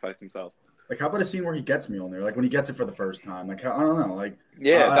sacrificed himself. Like, how about a scene where he gets Mjolnir? Like when he gets it for the first time. Like I don't know. Like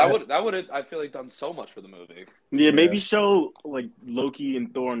that would have I feel like done so much for the movie. Yeah, maybe show like Loki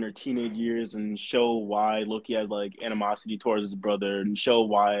and Thor in their teenage years, and show why Loki has like animosity towards his brother, and show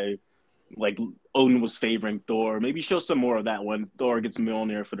why like Odin was favoring Thor. Maybe show some more of that when Thor gets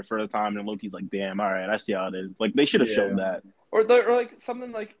Mjolnir for the first time, and Loki's like, "Damn, all right, I see how it is." Like they should have shown that. Or like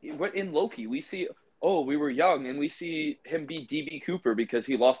something like in Loki, we see. Oh, we were young, and we see him beat D.B. Cooper because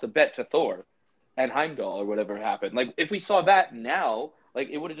he lost a bet to Thor and Heimdall or whatever happened. Like, if we saw that now, like,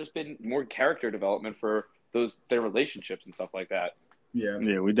 it would have just been more character development for their relationships and stuff like that. Yeah.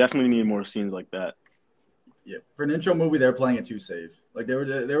 Yeah, we definitely need more scenes like that. Yeah, for an intro movie, they're playing it too safe. Like, they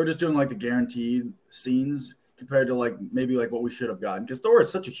were just doing, like, the guaranteed scenes compared to, like, maybe, like, what we should have gotten. Because Thor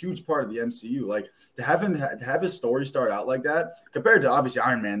is such a huge part of the MCU. Like, to have his story start out like that, compared to, obviously,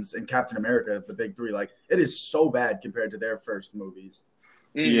 Iron Man's and Captain America, the big three, like, it is so bad compared to their first movies.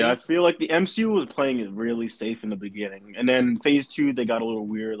 Mm-hmm. Yeah, I feel like the MCU was playing it really safe in the beginning. And then Phase 2, they got a little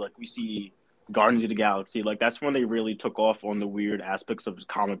weird. Like, we see Guardians of the Galaxy. Like, that's when they really took off on the weird aspects of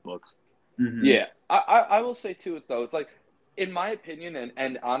comic books. Mm-hmm. Yeah. I will say, too, though, it's like, in my opinion,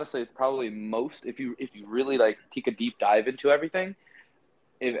 and honestly, it's probably most, if you really like take a deep dive into everything,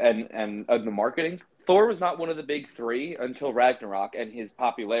 and the marketing, Thor was not one of the big three until Ragnarok, and his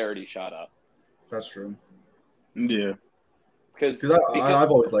popularity shot up. That's true. Yeah, because I've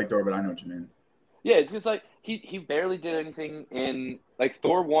always liked Thor, but I know what you mean. Yeah, it's like he barely did anything in like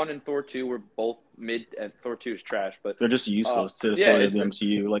Thor 1 and Thor 2 were both mid, and Thor 2 is trash, but they're just useless to the story of the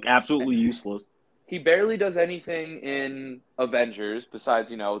MCU, like absolutely useless. He barely does anything in Avengers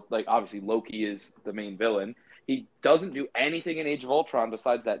besides, like obviously Loki is the main villain. He doesn't do anything in Age of Ultron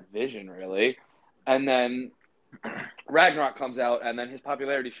besides that Vision, really. And then Ragnarok comes out, and then his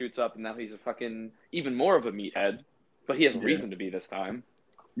popularity shoots up, and now he's a fucking even more of a meathead. But he has reason to be this time.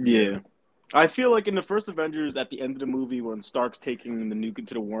 Yeah. I feel like in the first Avengers, at the end of the movie, when Stark's taking the nuke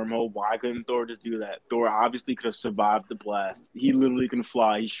into the wormhole, why couldn't Thor just do that? Thor obviously could have survived the blast. He literally can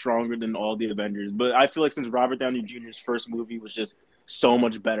fly. He's stronger than all the Avengers. But I feel like since Robert Downey Jr.'s first movie was just so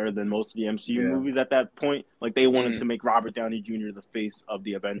much better than most of the MCU movies at that point, like they wanted to make Robert Downey Jr. the face of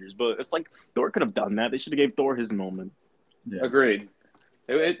the Avengers. But it's like Thor could have done that. They should have gave Thor his moment. Yeah. Agreed.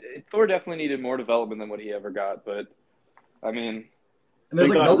 Thor definitely needed more development than what he ever got. But, I mean... And there's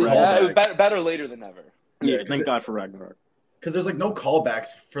no callbacks. Better later than never. Yeah, thank God for Ragnarok. Because there's no callbacks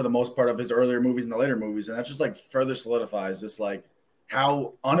for the most part of his earlier movies and the later movies, and that just further solidifies just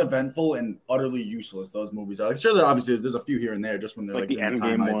how uneventful and utterly useless those movies are. Like, sure, that obviously there's a few here and there just when they're the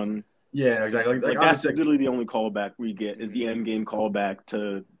Endgame one. Yeah, exactly. That's literally the only callback we get is the Endgame callback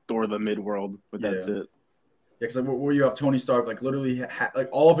to Thor: The Midworld, but that's it. Yeah, because where you have Tony Stark literally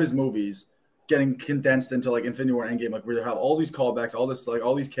all of his movies getting condensed into Infinity War and Endgame, where you have all these callbacks, all this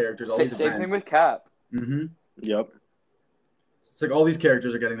all these characters, all these events. Same thing with Cap. Mm-hmm. Yep. It's all these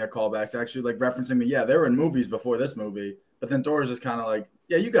characters are getting their callbacks, actually referencing they were in movies before this movie, but then Thor is just kind of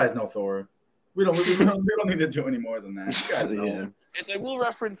yeah, you guys know Thor. We don't need to do any more than that. You guys know. Yeah. It's we'll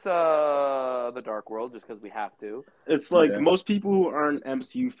reference the Dark World just because we have to. It's most people who aren't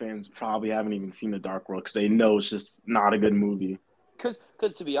MCU fans probably haven't even seen the Dark World because they know it's just not a good movie. Because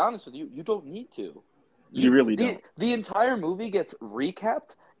to be honest with you, you don't need to. You really don't. The entire movie gets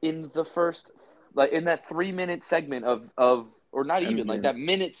recapped in the first, in that 3-minute segment of or not even Endgame. that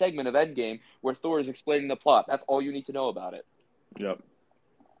minute segment of Endgame where Thor is explaining the plot. That's all you need to know about it. Yep.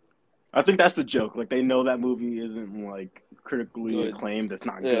 I think that's the joke. They know that movie isn't critically acclaimed. It's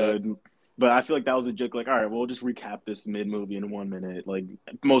not good. But I feel like that was a joke. All right, we'll just recap this mid-movie in 1 minute.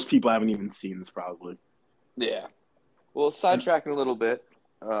 Most people haven't even seen this probably. Yeah. Well, sidetracking a little bit,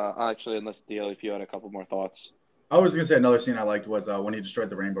 actually, unless DL, if you had a couple more thoughts. I was going to say another scene I liked was when he destroyed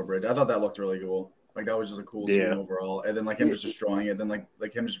the Rainbow Bridge. I thought that looked really cool. That was just a cool scene overall. And then, him just destroying it. Then,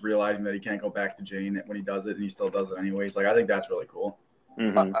 him just realizing that he can't go back to Jane when he does it, and he still does it anyways. I think that's really cool.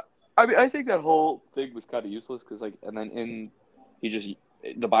 Mm-hmm. I think that whole thing was kind of useless because, and then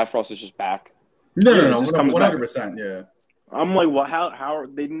the Bifrost is just back. No, 100%, yeah. I'm well, how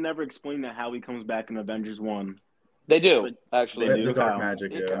they never explained that how he comes back in Avengers 1. They do, actually. They do. The dark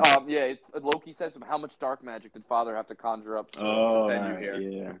magic, yeah. Loki says, how much dark magic did Father have to conjure up to send you here?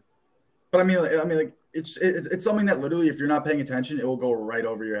 Yeah. But I mean, it's something that literally, if you're not paying attention, it will go right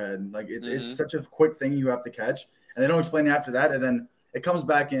over your head. It's such a quick thing you have to catch, and they don't explain it after that, and then it comes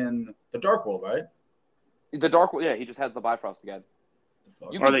back in the Dark World, right? The Dark World, yeah. He just has the Bifrost again.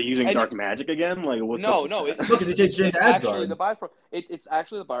 Are they using dark magic again? What's no. Look, he takes into Asgard. The Bifrost. It's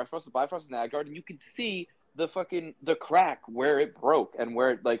actually the Bifrost. The Bifrost is in Asgard, and you can see the crack where it broke and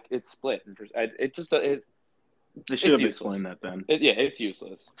where it split. They should have explained that then. It's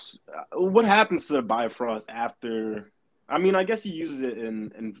useless. What happens to the Bifrost after? I mean, I guess he uses it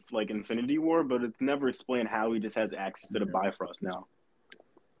in Infinity War, but it's never explained how he just has access to the Bifrost now.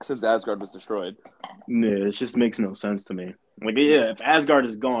 Since Asgard was destroyed. Yeah, it just makes no sense to me. If Asgard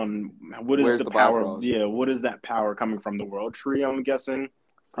is gone, what is the power? Bifrost? Yeah, what is that power coming from? The World Tree, I'm guessing.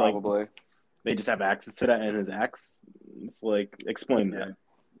 Probably. They just have access to that in his axe. It's explain that.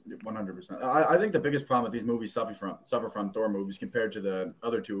 100%. I think the biggest problem with these movies suffer from Thor movies compared to the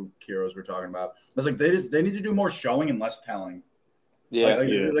other two heroes we're talking about is they need to do more showing and less telling. Yeah,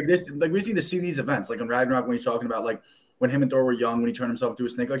 we see these events in Ragnarok when he's talking about when him and Thor were young, when he turned himself into a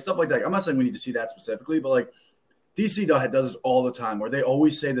snake, stuff like that. I'm not saying we need to see that specifically, but DC does this all the time, where they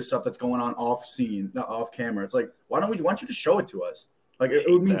always say the stuff that's going on off scene, not off camera. It's why don't you to show it to us? It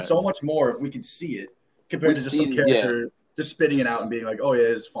would mean so much more if we could see it compared to just some character just spitting it out and being oh yeah,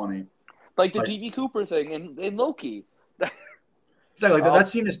 it's funny. The DB Cooper thing in Loki. Exactly. That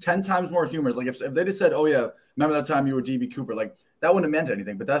scene is 10 times more humorous. If they just said, oh yeah, remember that time you were DB Cooper, that wouldn't have meant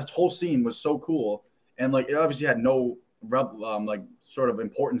anything. But that whole scene was so cool, and it obviously had no sort of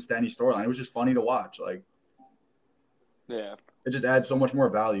importance to any storyline. It was just funny to watch. Yeah, it just adds so much more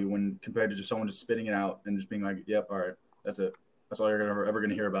value when compared to just someone just spitting it out and just being yep, all right, that's it. That's all you're ever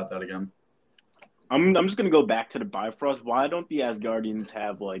gonna hear about that again. I'm just gonna go back to the Bifrost. Why don't the Asgardians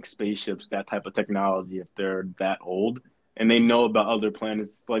have spaceships, that type of technology, if they're that old and they know about other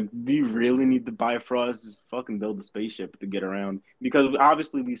planets? Do you really need the Bifrost? Just fucking build a spaceship to get around, because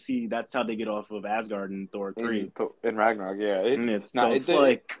obviously we see that's how they get off of Asgard in Thor 3 in Ragnarok. Yeah, there's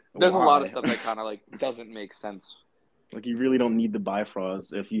a lot of stuff that kind of doesn't make sense. You really don't need the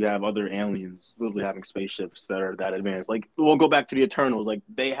Bifrost if you have other aliens literally having spaceships that are that advanced. We'll go back to the Eternals.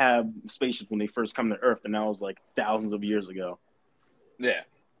 They have spaceships when they first come to Earth, and that was thousands of years ago. Yeah.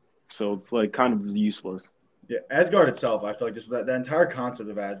 So it's kind of useless. Yeah, Asgard itself, I feel like that entire concept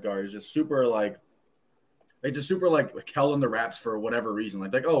of Asgard is just super like it's just super like held in the wraps for whatever reason.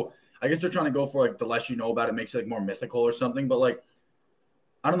 Like oh, I guess they're trying to go for like the less you know about it makes it like more mythical or something. But like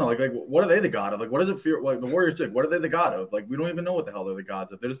I don't know, like what are they the god of? Like what does it feel like the Warriors do? What are they the god of? Like we don't even know what the hell they're the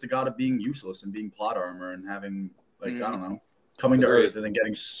gods of. They're just the god of being useless and being plot armor and having like I don't know, coming to Earth and then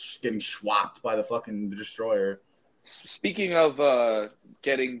getting swapped by the fucking destroyer. Speaking of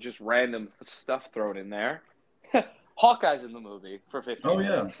getting just random stuff thrown in there, Hawkeye's in the movie for 15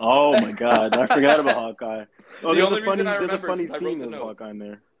 minutes. Oh my god, I forgot about Hawkeye. Oh, there's a funny is scene of Hawkeye in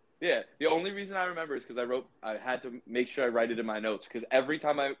there. Yeah, the only reason I remember is because I had to make sure I write it in my notes because every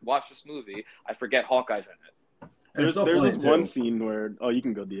time I watch this movie, I forget Hawkeye's in it. There's this one scene where you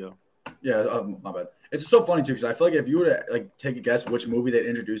can go, Dio. Yeah, my bad. It's so funny too because I feel like if you were to like take a guess which movie they'd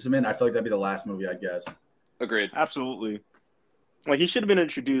introduce him in, I feel like that'd be the last movie I'd guess. Agreed. Absolutely. Like he should have been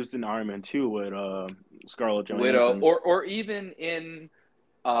introduced in Iron Man 2 with Scarlett Johansson. Widow, or even in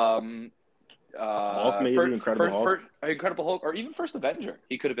Hulk, maybe Incredible Hulk, or even First Avenger.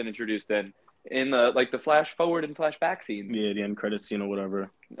 He could have been introduced in the flash forward and flash back scenes. Yeah, the end credits scene or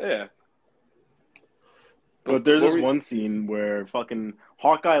whatever. Yeah. But there's this one scene where fucking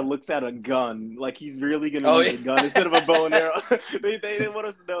Hawkeye looks at a gun like he's really gonna use a gun instead of a bow and arrow. they want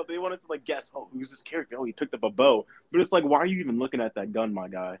us to know. They want us to like guess. Oh, who's this character? Oh, he picked up a bow. But it's like, why are you even looking at that gun, my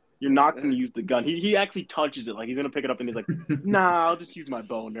guy? You're not gonna use the gun. He actually touches it like he's gonna pick it up and he's like, nah, I'll just use my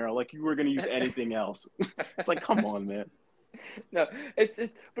bow and arrow. Like you were gonna use anything else. It's like, come on, man. No,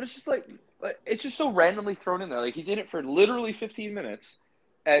 but it's just like it's just so randomly thrown in there. Like he's in it for literally 15 minutes,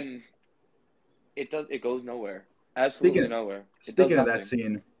 and it goes nowhere. Absolutely nowhere. Speaking of that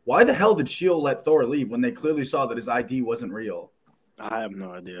scene, why the hell did S.H.I.E.L.D. let Thor leave when they clearly saw that his ID wasn't real? I have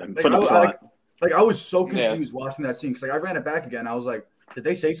no idea. I was so confused watching that scene because I ran it back again. I was like, did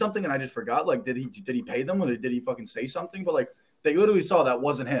they say something and I just forgot? Like, did he pay them or did he fucking say something? But like, they literally saw that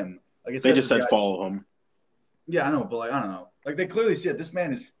wasn't him. Like, they just said follow him. Yeah, I know, but like, I don't know. Like, they clearly see it. This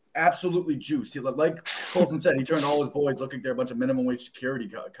man is absolutely juiced. Like Colson said, he turned all his boys look like they're a bunch of minimum wage security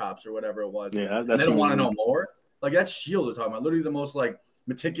cops or whatever it was. Yeah, they don't want to know more. Like that's S.H.I.E.L.D. they're talking about. Literally the most like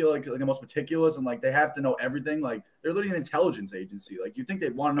meticulous, like the most meticulous, and like they have to know everything. Like they're literally an intelligence agency. Like you think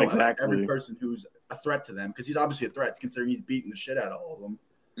they'd want to know every person who's a threat to them because he's obviously a threat considering he's beating the shit out of all of them.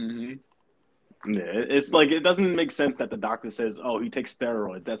 Mm-hmm. Yeah, it's like it doesn't make sense that the doctor says, "Oh, he takes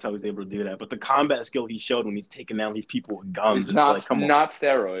steroids. That's how he's able to do that." But the combat skill he showed when he's taking down these people with guns, it's not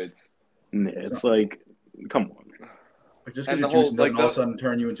steroids. Yeah, it's like, come on. Like just because you're juicing doesn't all of a sudden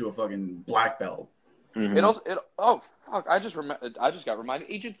turn you into a fucking black belt. Mm-hmm. I just got reminded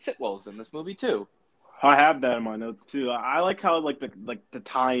Agent Sitwell's in this movie too. I have that in my notes too. I like how like the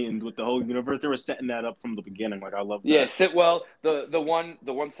tie-in with the whole universe. They were setting that up from the beginning. Like I love that. Yeah, Sitwell, the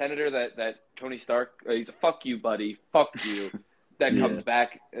one senator that Tony Stark, he's a fuck you, buddy, fuck you. That comes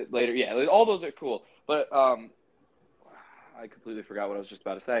back later. Yeah, all those are cool. But I completely forgot what I was just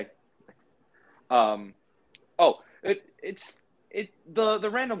about to say. The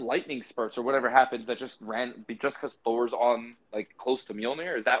random lightning spurts or whatever happens that just because Thor's on like close to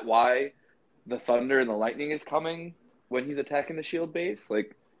Mjolnir. Is that why the thunder and the lightning is coming when he's attacking the shield base?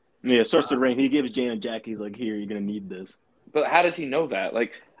 Like, yeah, it starts to rain. He gives Jane a jacket. He's like, "Here, you're gonna need this." But how does he know that?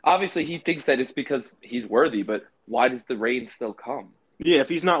 Like, obviously he thinks that it's because he's worthy. But why does the rain still come? Yeah, if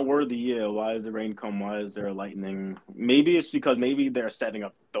he's not worthy, why does the rain come? Why is there lightning? Maybe it's because they're setting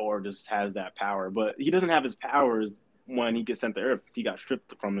up Thor just has that power, but he doesn't have his powers when he gets sent to Earth. He got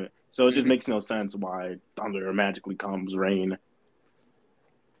stripped from it. So it just makes no sense why thunder magically comes rain.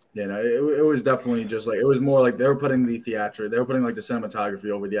 Yeah, no, it was definitely just like, it was more like they were putting like the cinematography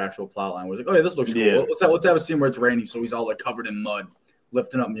over the actual plot line. It was like, oh yeah, this looks cool. Yeah. Let's have a scene where it's raining so he's all like covered in mud,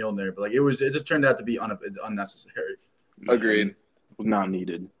 lifting up Mjolnir. But like it just turned out to be unnecessary. Agreed. It was not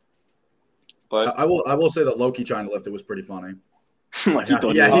needed. But I will say that Loki trying to lift it was pretty funny. Like he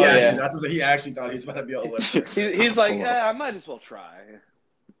actually thought he was about to be able to lift it. He's like, I might as well try.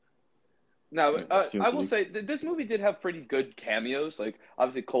 No, I will say this movie did have pretty good cameos. Like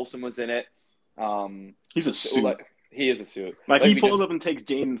obviously Coulson was in it. He's a suit. He is a suit. Like he pulls up and takes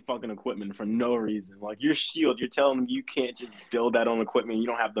Jane's fucking equipment for no reason. Like you're S.H.I.E.L.D. You're telling them you can't just build that own equipment. You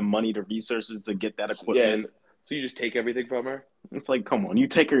don't have the money, the resources to get that equipment. Yeah, so you just take everything from her? It's like, come on. You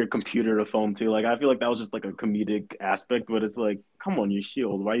take her computer to phone too. Like I feel like that was just like a comedic aspect, but it's like, come on, you're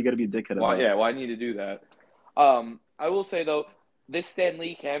S.H.I.E.L.D. Why you got to be a dickhead about it? Yeah, why need to do that? I will say though, this Stan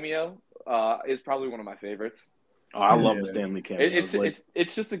Lee cameo is probably one of my favorites. Oh, I love the Stan Lee cameo.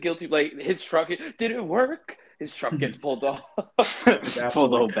 It's just a guilty, like his truck. Did it work? His truck gets pulled off.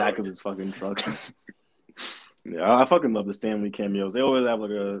 Pulls the whole back of his fucking truck. Yeah, I fucking love the Stan Lee cameos. They always have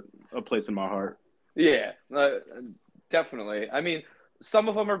like a place in my heart. Yeah, definitely. I mean, some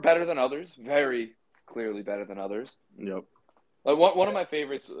of them are better than others. Very clearly better than others. Yep. Like one of my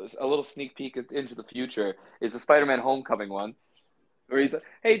favorites, a little sneak peek into the future, is the Spider-Man Homecoming one, where he's like,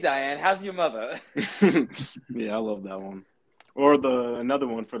 "Hey Diane, how's your mother?" Yeah, I love that one. Or another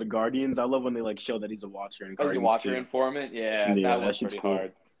one for the Guardians. I love when they like show that he's a Watcher in Oh, he's a Guardians Watcher too. informant. Yeah, Yeah, that that one's shit's pretty cool.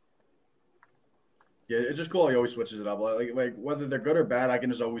 hard. Yeah, it's just cool. He always switches it up. Like whether they're good or bad, I can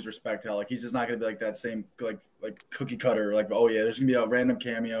just always respect how like he's just not gonna be like that same like cookie cutter. Like oh yeah, there's gonna be a random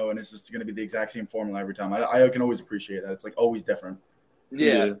cameo and it's just gonna be the exact same formula every time. I can always appreciate that. It's like always different.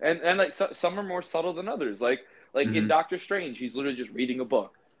 Yeah, and like some are more subtle than others. Like in Doctor Strange, he's literally just reading a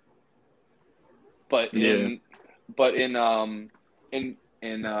book. But in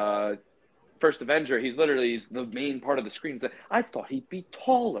First Avenger, he's the main part of the screen. He's like, I thought he'd be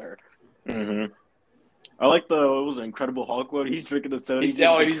taller. Mm-hmm. I like it was an Incredible Hulk quote. He's drinking the soda. He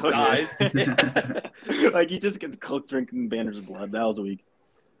just dies. Like he just gets cooked drinking Banner's blood. That was weak.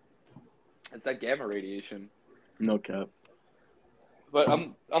 It's that gamma radiation. No cap. But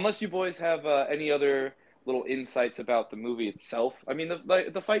unless you boys have any other little insights about the movie itself, I mean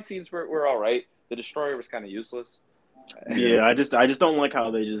the fight scenes were all right. The Destroyer was kind of useless. Yeah, I just don't like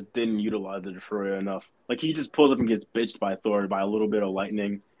how they just didn't utilize the Destroyer enough. Like he just pulls up and gets bitched by Thor by a little bit of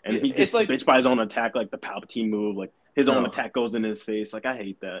lightning, and he gets bitched by his own attack, like the Palpatine move. Like his own attack goes in his face. Like I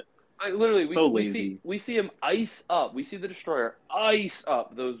hate that. We see him ice up. We see the Destroyer ice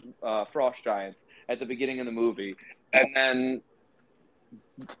up those frost giants at the beginning of the movie, and then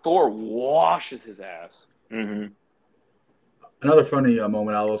Thor washes his ass. Mm-hmm. Another funny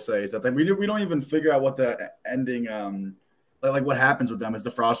moment I will say is that we don't even figure out what the ending like what happens with them. Is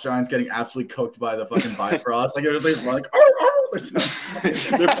the frost giants getting absolutely cooked by the fucking Bifrost? Like it was like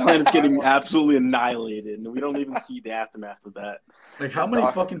their planet's getting absolutely annihilated, and we don't even see the aftermath of that. Like how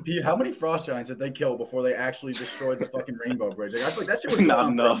many frost giants did they kill before they actually destroyed the fucking Rainbow Bridge? Like I feel like that shit was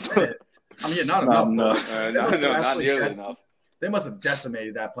not enough. I mean, yeah, not enough. Not nearly enough. They must have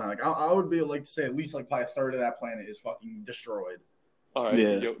decimated that planet. Like I would be like to say at least like probably a third of that planet is fucking destroyed. All right,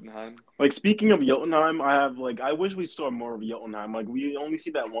 yeah. Jotunheim. Like speaking of Jotunheim, I wish we saw more of Jotunheim. Like we only see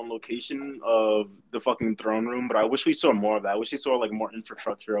that one location of the fucking throne room, but I wish we saw more of that. I wish we saw like more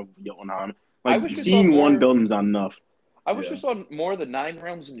infrastructure of Jotunheim. Like seeing one building's not enough. I wish we saw more of the 9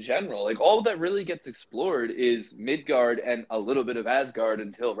 realms in general. Like all that really gets explored is Midgard and a little bit of Asgard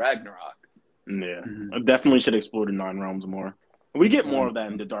until Ragnarok. Yeah, I definitely should explore the 9 realms more. We get more of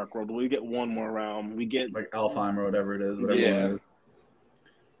that in the Dark World. We get one more realm. We get like Alfheim or whatever it is.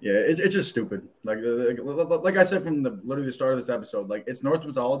 Yeah, it's just stupid. Like I said from literally the start of this episode, like it's Norse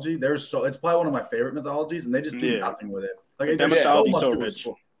mythology. It's probably one of my favorite mythologies, and they just do nothing with it. Like that mythology so rich.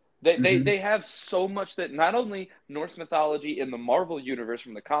 They have so much that not only Norse mythology in the Marvel universe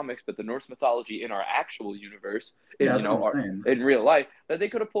from the comics, but the Norse mythology in our actual universe, in real life, that they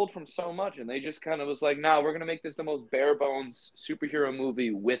could have pulled from so much, and they just kind of was like, "Nah, we're gonna make this the most bare bones superhero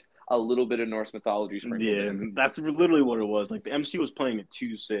movie with a little bit of Norse mythology." Yeah, that's literally what it was. Like the MC was playing it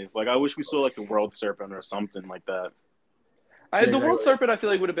too safe. Like I wish we saw like the World Serpent or something like that. The World Serpent, I feel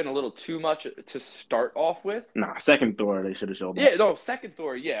like would have been a little too much to start off with. Nah, second Thor, they should have showed that. Yeah, no, second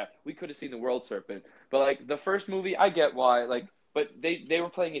Thor, yeah, we could have seen the World Serpent. But like the first movie, I get why. Like, but they were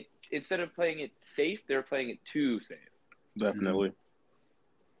playing it instead of playing it safe, they were playing it too safe. Definitely.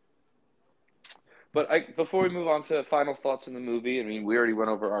 But before we move on to final thoughts on the movie, I mean, we already went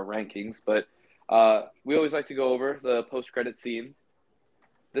over our rankings, but we always like to go over the post-credit scene.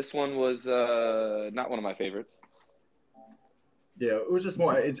 This one was not one of my favorites. Yeah, it was just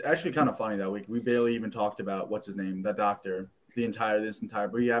more. It's actually kind of funny that we barely even talked about what's his name, that doctor,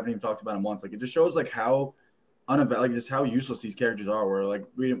 but we haven't even talked about him once. Like it just shows like how just how useless these characters are. Where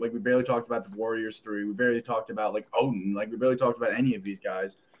we barely talked about the Warriors 3. We barely talked about like Odin. Like we barely talked about any of these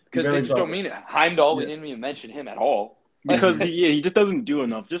guys. Because they just don't mean it. Heimdall, we didn't even mention him at all. Because he just doesn't do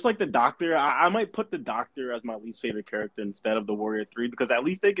enough. Just like the Doctor, I might put the Doctor as my least favorite character instead of the Warrior 3 because at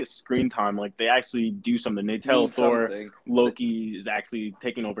least they get screen time. Like they actually do something. They tell Thor Loki is actually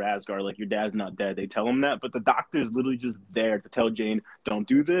taking over Asgard. Like your dad's not dead. They tell him that, but the Doctor is literally just there to tell Jane, "Don't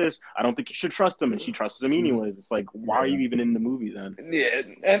do this. I don't think you should trust him," and she trusts him anyways. It's like, why are you even in the movie then? Yeah,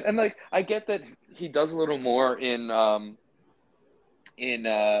 and like I get that he does a little more in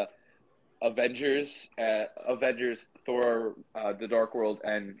Avengers, Thor, The Dark World,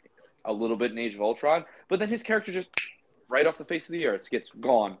 and a little bit in Age of Ultron. But then his character just right off the face of the earth gets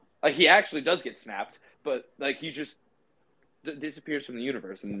gone. Like he actually does get snapped, but like he just disappears from the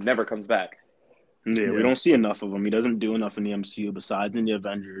universe and never comes back. Yeah, we don't see enough of him. He doesn't do enough in the MCU besides in the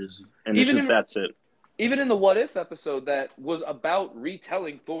Avengers, and that's it. Even in the What If episode that was about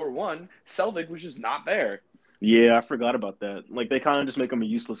retelling Thor 1, Selvig was just not there. Yeah, I forgot about that. Like, they kind of just make him a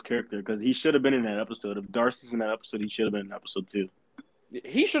useless character because he should have been in that episode. If Darcy's in that episode, he should have been in episode 2.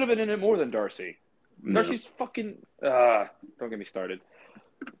 He should have been in it more than Darcy. Yeah. Darcy's fucking... don't get me started.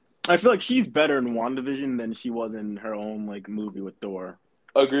 I feel like she's better in WandaVision than she was in her own, like, movie with Thor.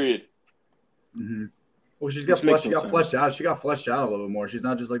 Agreed. Mm-hmm. Well, she got fleshed out. She got fleshed out a little bit more. She's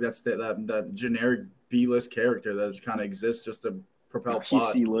not just like that generic B-list character that just kind of exists just to propel plot. She's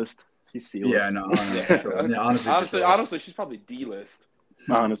C-list. She's C-list. Yeah, no, for sure. Yeah, honestly, she's probably D-list.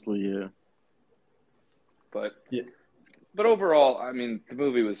 Honestly, yeah. But overall, I mean, the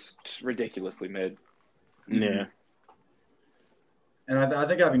movie was just ridiculously mid. Yeah. And I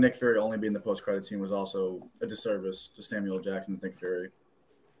think having Nick Fury only be in the post-credit scene was also a disservice to Samuel Jackson's Nick Fury.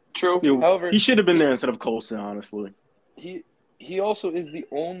 True. Yeah, however, he should have been there instead of Coulson, honestly. He also is the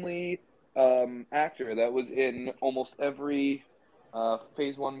only actor that was in almost every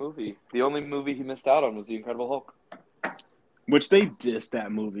Phase 1 movie. The only movie he missed out on was The Incredible Hulk. Which they dissed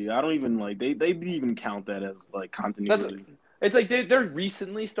that movie. I don't even like they didn't even count that as like continuity. It's like they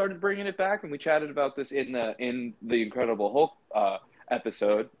recently started bringing it back, and we chatted about this in the Incredible Hulk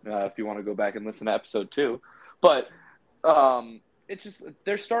episode. If you want to go back and listen to episode 2, but it's just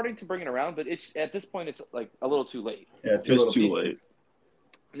they're starting to bring it around, but it's at this point it's like a little too late. Yeah, it's too late.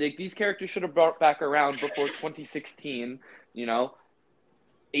 Like these characters should have brought back around before 2016.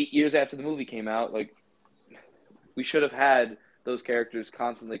 8 years after the movie came out, like we should have had those characters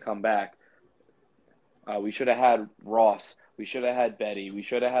constantly come back. We should have had Ross. We should have had Betty. We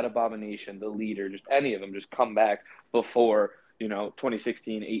should have had Abomination, the leader, just any of them just come back before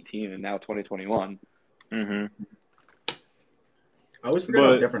 2016, 18, and now 2021. Mm-hmm. I always forget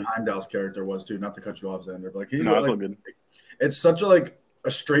how different Heimdall's character was too. Not to cut you off, Xander, but like he's good. It's such a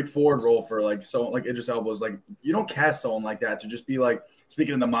straightforward role for like someone like Idris Elba. Is like you don't cast someone like that to just be like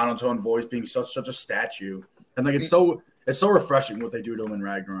speaking in the monotone voice, being such a statue, and like it's so refreshing what they do to him in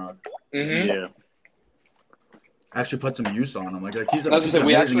Ragnarok. Mm-hmm. Yeah, actually put some use on him. Like he's an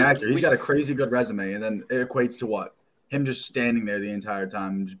amazing actor. He's got a crazy good resume, and then it equates to what? Him just standing there the entire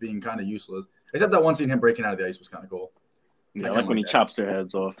time and just being kind of useless. Except that one scene, him breaking out of the ice was kind of cool. Yeah, like when he chops their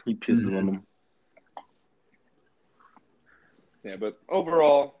heads off, he pisses on them. Yeah, but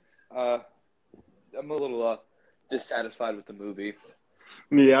overall, I'm a little dissatisfied with the movie.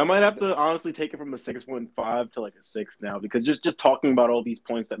 Yeah, I might have to honestly take it from a 6.5 to like a 6 now because just talking about all these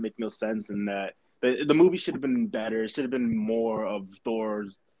points that make no sense and that the movie should have been better. It should have been more of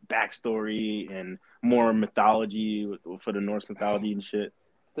Thor's backstory and more mythology for the Norse mythology and shit.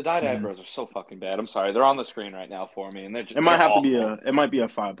 The dyed eyebrows are so fucking bad. I'm sorry, they're on the screen right now for me, and they're just. It might have to be it might be a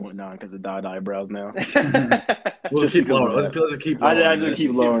 5.9 because of dyed eyebrows now. We'll just keep lowering. Let's keep lowering. I just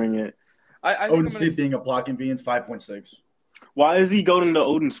keep lowering it. Odin's sleep being a plot convenience, 5.6. Why is he going to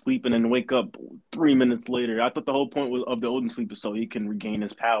Odin's sleep and then wake up 3 minutes later? I thought the whole point of the Odin sleep is so he can regain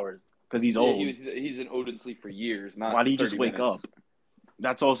his powers because he's old. He's in Odin sleep for years. Not why did he just wake minutes. up?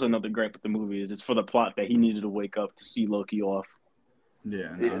 That's also another gripe with the movie. Is it's for the plot that he needed to wake up to see Loki off.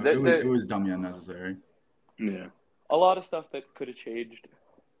 Yeah, no, it was dummy unnecessary. Yeah, a lot of stuff that could have changed,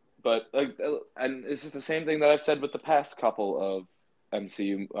 but and this is the same thing that I've said with the past couple of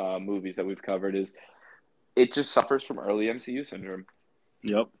MCU movies that we've covered. Is it just suffers from early MCU syndrome?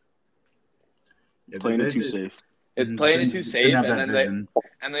 Yep. Playing it too safe. It's playing it too safe, and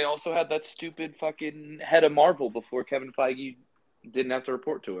then they also had that stupid fucking head of Marvel before Kevin Feige didn't have to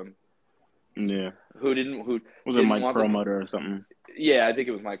report to him. Yeah. Who was it Mike Perlmutter or something? Yeah, I think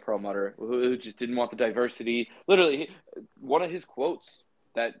it was Mike Perlmutter who just didn't want the diversity. Literally, one of his quotes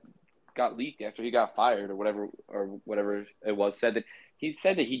that got leaked after he got fired or whatever it was said that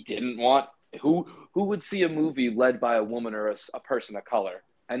he didn't want who would see a movie led by a woman or a person of color.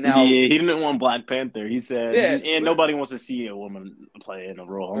 And now he didn't want Black Panther. He said, and nobody wants to see a woman play in a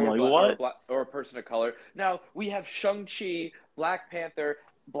role. I'm like, what? Or a person of color. Now we have Shang-Chi, Black Panther,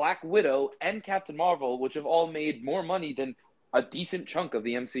 Black Widow, and Captain Marvel, which have all made more money than a decent chunk of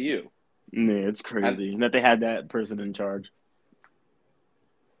the MCU. Yeah, it's crazy that they had that person in charge.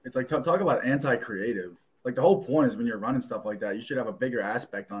 It's like talk about anti-creative. Like the whole point is when you're running stuff like that, you should have a bigger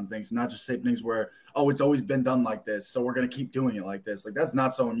aspect on things, not just say things where, oh, it's always been done like this, so we're gonna keep doing it like this. Like that's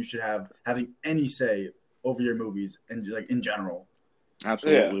not someone you should have having any say over your movies and like in general.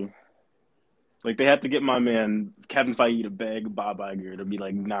 Absolutely. Yeah. Like they had to get my man Kevin Feige to beg Bob Iger to be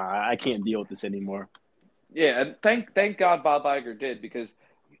like, nah, I can't deal with this anymore. Yeah, and thank God Bob Iger did because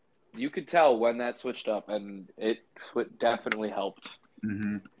you could tell when that switched up, and it definitely helped.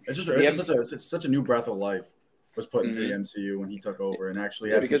 Mm-hmm. It's such a new breath of life was put into the MCU when he took over and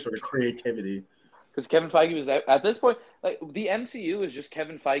actually had some sort of creativity. Because Kevin Feige was at this point, like the MCU is just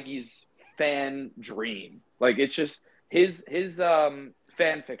Kevin Feige's fan dream. Like it's just his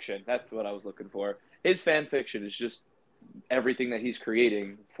fan fiction. That's what I was looking for. His fan fiction is just everything that he's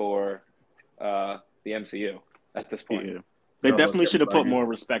creating for the MCU at this point. Yeah. They definitely should have put more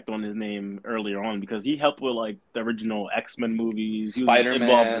respect on his name earlier on because he helped with like the original X-Men movies. He was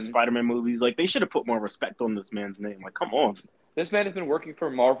involved in the Spider-Man movies. Like they should have put more respect on this man's name. Like, come on. This man has been working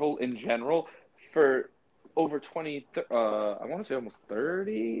for Marvel in general for over 20, I want to say almost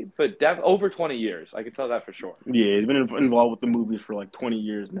 30, but over 20 years. I can tell that for sure. Yeah, he's been involved with the movies for like 20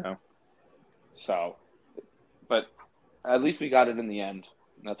 years now. So, but at least we got it in the end.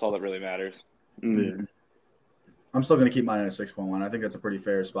 That's all that really matters. Yeah. I'm still going to keep mine at a 6.1. I think that's a pretty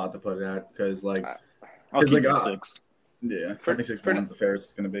fair spot to put it at because, like, I'll keep it at 6. Yeah, I think 6.1 is the fairest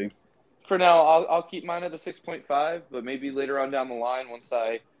it's going to be. For now, I'll keep mine at a 6.5, but maybe later on down the line,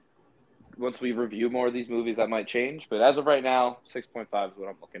 once we review more of these movies, that might change. But as of right now, 6.5 is what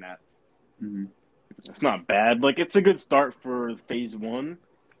I'm looking at. Mm-hmm. It's not bad. Like, it's a good start for Phase 1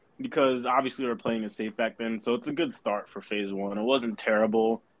 because obviously we were playing it safe back then, so it's a good start for Phase 1. It wasn't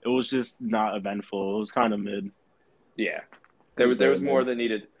terrible. It was just not eventful. It was kind of mid. Yeah, there was more that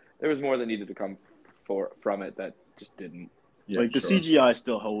needed. There was more that needed to come from it that just didn't. Yeah, like the CGI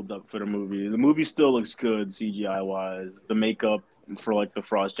still holds up for the movie. The movie still looks good CGI wise. The makeup for like the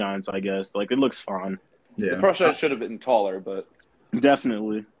Frost Giants, I guess, like it looks fine. Yeah, the Frost Giants should have been taller, but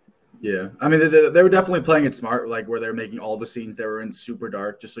definitely. Yeah, I mean they were definitely playing it smart, like where they're making all the scenes they were in super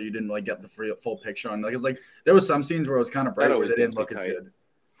dark, just so you didn't like get the full picture on. Like it's like there was some scenes where it was kind of bright where they didn't look as good.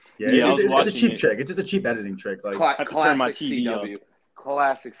 Yeah, it's a cheap trick. It's just a cheap editing trick. Like I have to turn my TV CW, up.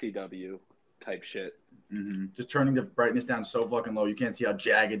 Classic CW type shit. Mm-hmm. Just turning the brightness down so fucking low, you can't see how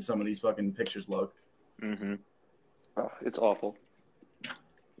jagged some of these fucking pictures look. Mm-hmm. Oh, it's awful.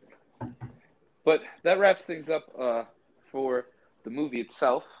 But that wraps things up for the movie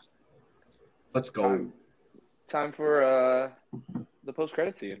itself. Let's go. Time for the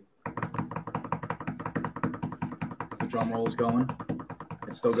post-credit scene. The drum roll is going.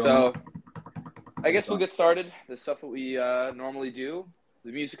 It's still going. So, I guess we'll get started. The stuff that we normally do.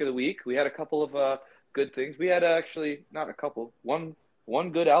 The music of the week. We had a couple of good things. We had actually not a couple. One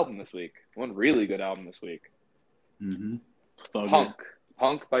good album this week. One really good album this week. Mm-hmm.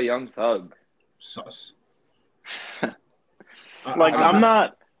 Punk by Young Thug. Sus. Like I'm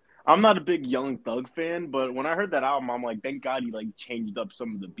not a big Young Thug fan, but when I heard that album, I'm like, thank God he like changed up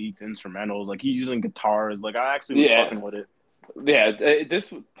some of the beats, instrumentals. Like he's using guitars. Like I actually was fucking with it. Yeah,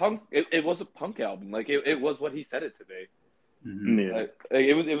 this punk. It was a punk album. Like it was what he said it to be. Mm-hmm. Yeah. Like,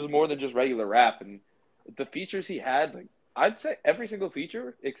 it was more than just regular rap, and the features he had, like I'd say every single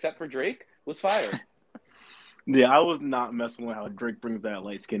feature except for Drake was fire. Yeah, I was not messing with how Drake brings that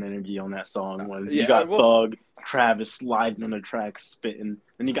light skin energy on that song. When you got Thug, Travis sliding on the track, spitting,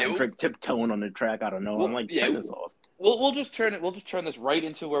 then you got Drake tiptoeing on the track. I don't know. I'm like, turn this off. We'll just turn it. We'll just turn this right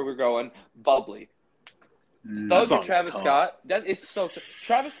into where we're going. Bubbly. Thug and Travis Scott.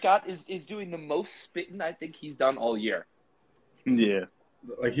 Travis Scott is doing the most spitting I think he's done all year. Yeah,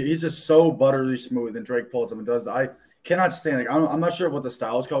 like he's just so buttery smooth, and Drake pulls him and does. I cannot stand. Like I'm not sure what the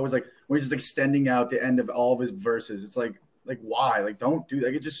style is called. It was like when he's just extending out the end of all of his verses. It's like why? Like don't do that.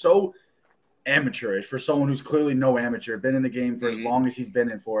 Like, it's just so amateurish for someone who's clearly no amateur, been in the game for as long as he's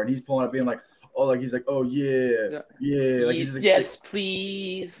been in for, and he's pulling up being like, oh, like he's like, oh yeah. Like he's just yes,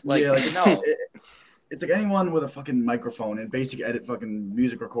 please. Like, yeah, like no. It's like anyone with a fucking microphone and basic fucking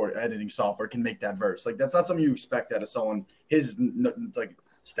music editing software can make that verse. Like that's not something you expect out of someone. His like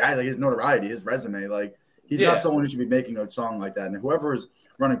stat, like his notoriety, his resume. Like he's not someone who should be making a song like that. And whoever is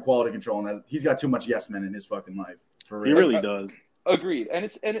running quality control on that, he's got too much yes men in his fucking life. For real. He really does. Agreed.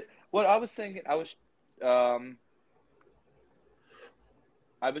 And what I was thinking. I was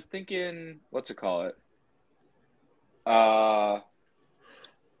thinking. What's it call it?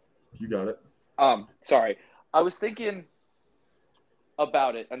 You got it. Sorry. I was thinking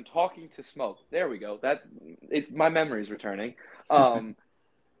about it and talking to Smoke. There we go. My memory's returning. And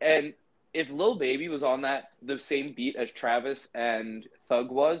if Lil Baby was on the same beat as Travis and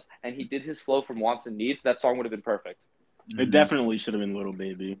Thug was, and he did his flow from Wants and Needs, that song would have been perfect. It definitely should have been Lil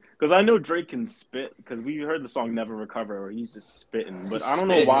Baby. Because I know Drake can spit, because we heard the song Never Recover, where he's just spitting. But I don't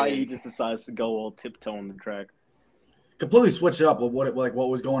know why he just decides to go all tiptoe on the track. Completely switch it up with what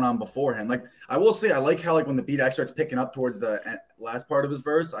was going on beforehand. Like I will say, I like how like when the beat actually starts picking up towards the last part of his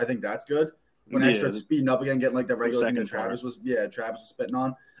verse. I think that's good. When I start speeding up again, getting like the regular thing that Travis was spitting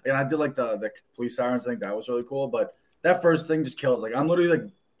on. And I did like the police sirens. I think that was really cool. But that first thing just kills. Like I'm literally like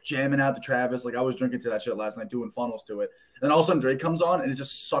jamming out to Travis. Like I was drinking to that shit last night, doing funnels to it. And then all of a sudden Drake comes on and it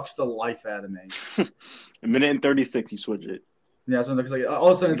just sucks the life out of me. A minute and 36, you switch it. Yeah, so it's like all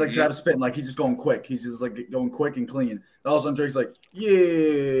of a sudden it's like Travis spitting, like he's just going quick. He's just like going quick and clean. And all of a sudden Drake's like,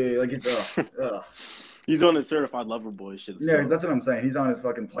 yeah, like it's He's on his certified lover boy shit. Yeah, that's what I'm saying. He's on his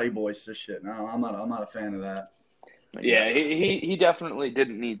fucking Playboy shit. No, I'm not a fan of that. Yeah, he definitely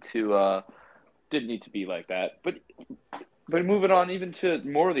didn't need to be like that. But moving on even to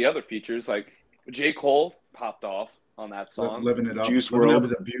more of the other features, like J. Cole popped off on that song. Living It Up. Juice Living It Up WRLD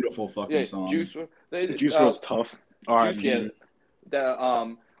is a beautiful fucking song. Juice WRLD's tough. All right, yeah.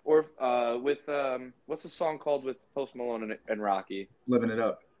 With what's the song called with Post Malone and Rocky? Living It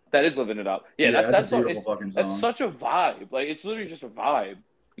Up. That is Living It Up. Yeah, that's a beautiful fucking song. That's such a vibe. Like it's literally just a vibe.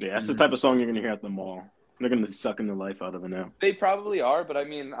 Yeah, that's the type of song you're gonna hear at the mall. They're gonna be sucking the life out of it now. They probably are, but I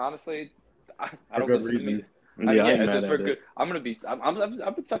mean, honestly, I don't good listen reason. to me. It's for good.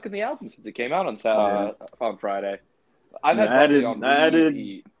 I've been sucking the album since it came out on Friday. I've had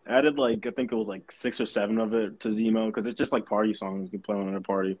added like I think it was like 6 or 7 of it to Zemo because it's just like party songs you play on a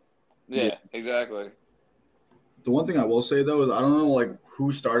party. Yeah, exactly. The one thing I will say though is I don't know like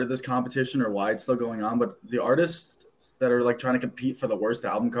who started this competition or why it's still going on, but the artists that are like trying to compete for the worst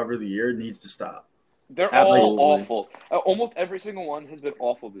album cover of the year needs to stop. They're all awful. Almost every single one has been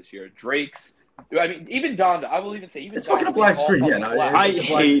awful this year. Drake's. I mean, even Donda. I will even say even it's Donda fucking a black screen. Yeah, I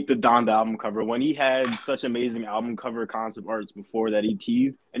hate the Donda album cover when he had such amazing album cover concept arts before that he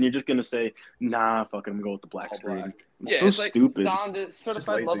teased, and you're just gonna say, "Nah, fucking go with the black screen." Yeah, so stupid. Like Donda,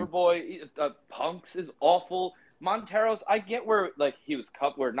 Certified Lover Boy, Punks is awful. Montero's, I get where like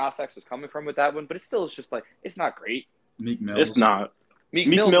where Nas X was coming from with that one, but it still is just like it's not great. Meek Mill. It's not. Meek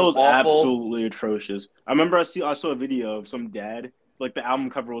Mill is absolutely atrocious. I remember I saw a video of some dad. Like the album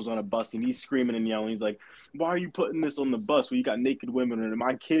cover was on a bus and he's screaming and yelling. He's like, "Why are you putting this on the bus where you got naked women and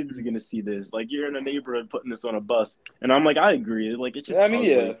my kids are gonna see this? Like you're in a neighborhood putting this on a bus." And I'm like, I agree. Like it's just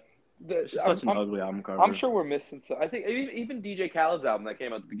ugly. It's just such an ugly album cover. I'm sure we're missing some. I think even DJ Khaled's album that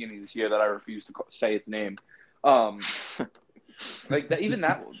came out at the beginning of this year that I refuse to say its name. Even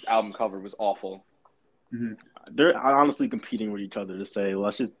that album cover was awful. Mm-hmm. They're honestly competing with each other to say,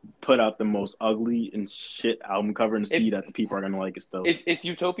 let's just put out the most ugly and shit album cover and see that the people are gonna like it still. If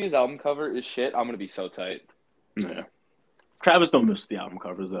Utopia's album cover is shit, I'm gonna be so tight. Yeah. Travis don't miss the album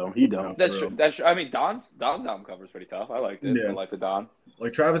covers though. He don't. That's true. That's true. I mean, Don's album cover is pretty tough. I liked it. Yeah. I like the Don.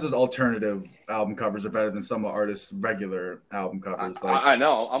 Like Travis's alternative album covers are better than some artists' regular album covers. I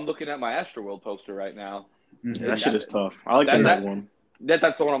know. I'm looking at my Astroworld poster right now. Mm-hmm. That shit is tough. I like that one.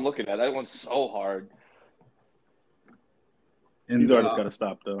 That's the one I'm looking at. That one's so hard. And, these artists got to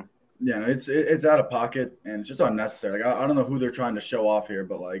stop though. Yeah, it's out of pocket and it's just unnecessary. Like I don't know who they're trying to show off here,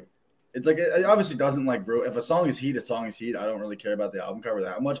 but like it's like it obviously doesn't like if a song is heat, a song is heat. I don't really care about the album cover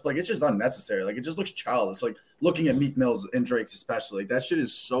that much. But like it's just unnecessary. Like it just looks childish. Like looking at Meek Mill's and Drake's especially, like, that shit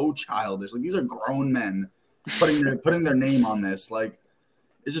is so childish. Like these are grown men putting their name on this. Like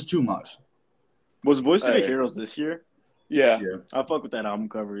it's just too much. Was Voice of the Heroes this year? Yeah. I fuck with that album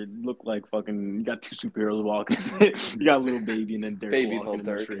cover. It looked like fucking you got 2 superheroes walking. You got a little baby and then Dirk walking in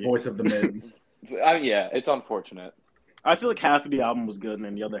the street. Voice of the mid. Yeah, it's unfortunate. I feel like half of the album was good and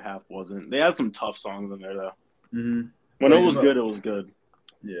then the other half wasn't. They had some tough songs in there though. Mm-hmm. When it was good, it was good.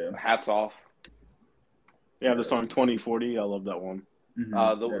 Yeah. Hats off. Yeah, the song 2040. I love that one.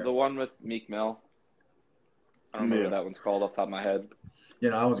 Mm-hmm. The one with Meek Mill. I don't know what that one's called off the top of my head. Yeah,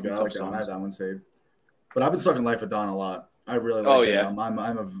 no, that was good. I like that one. I had that one saved. But I've been sucking Life of Dawn a lot. I really like that album.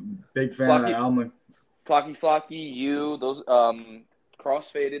 I'm a big fan of that album. Flocky, You, those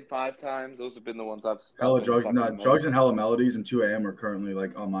Crossfaded 5 times. Those have been the ones I've Hella Drugs. No, Drugs and Hella Melodies and 2 AM are currently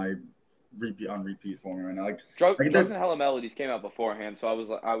like on my repeat for me right now. Like Drugs and Hella Melodies came out beforehand, so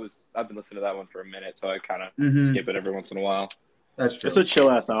I've been listening to that one for a minute, so I kind of skip it every once in a while. That's true. It's a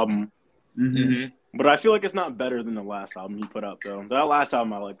chill ass album. Mm-hmm. But I feel like it's not better than the last album he put out though. That last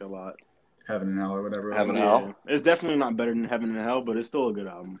album I liked a lot. Heaven and Hell or whatever. Heaven and Hell. It's definitely not better than Heaven and Hell, but it's still a good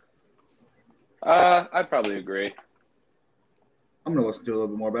album. I'd probably agree. I'm gonna listen to it a little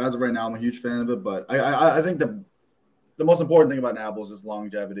bit more, but as of right now, I'm a huge fan of it. But I think the most important thing about an album is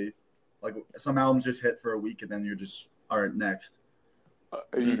longevity. Like some albums just hit for a week and then you're just all right next.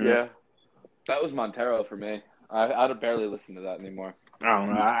 Yeah, that was Montero for me. I'd barely listen to that anymore. I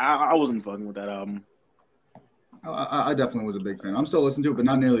don't know. I wasn't fucking with that album. I definitely was a big fan. I'm still listening to it, but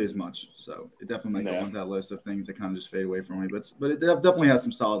not nearly as much. So it definitely might go on that list of things that kind of just fade away from me. But it definitely has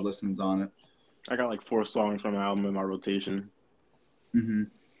some solid listens on it. I got like 4 songs from the album in my rotation. I'm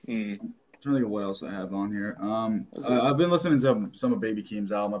trying to think of what else I have on here. I've been listening to some of Baby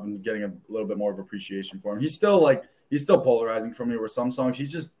Keem's album. I've been getting a little bit more of appreciation for him. He's still like he's still polarizing for me. Where some songs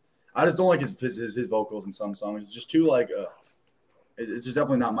I just don't like his vocals in some songs. It's just too like it's just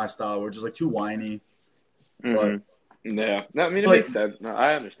definitely not my style. We're just like too whiny. Mm-hmm. Yeah, no, I mean it makes sense. No,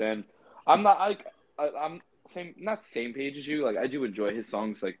 I understand. I'm not I'm not same page as you. Like I do enjoy his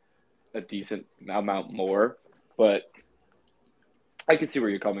songs like a decent amount more, but I can see where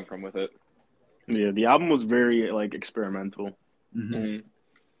you're coming from with it. Yeah, the album was very like experimental. Mm-hmm.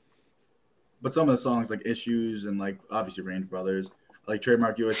 But some of the songs like Issues and like obviously Range Brothers, like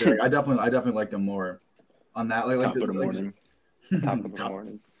Trademark USA, like, I definitely like them more on that. Like Top of the morning. Top of the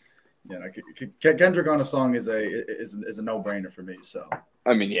morning. Yeah, Kendrick on a song is a no brainer for me. So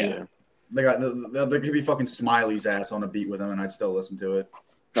I mean, yeah. There could be fucking Smiley's ass on a beat with him, and I'd still listen to it.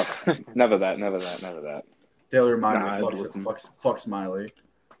 No, never that. Taylor reminded me, fuck Smiley.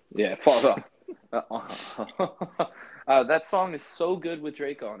 Yeah, fuck. That song is so good with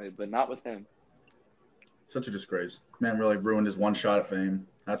Drake on it, but not with him. Such a disgrace. Man really ruined his one shot at fame.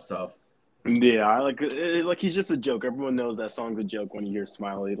 That's tough. Yeah, I like he's just a joke. Everyone knows that song's a joke when you hear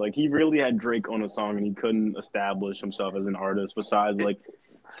Smiley. Like he really had Drake on a song and he couldn't establish himself as an artist besides like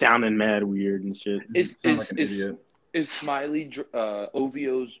sounding mad weird and shit. Like an idiot. Is Smiley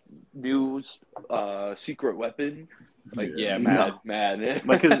OVO's new secret weapon? Like mad.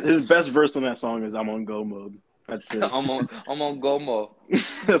 Like his best verse on that song is "I'm on go mode." That's it. I'm on go mode.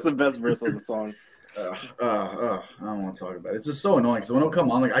 That's the best verse of the song. I don't want to talk about it. It's just so annoying because when it'll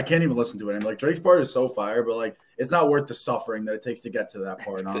come on, like I can't even listen to it. And like Drake's part is so fire, but like it's not worth the suffering that it takes to get to that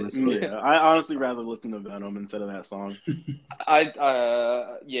part. Honestly, yeah, I honestly rather listen to Venom instead of that song. No.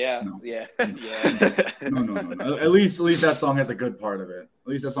 At least that song has a good part of it. At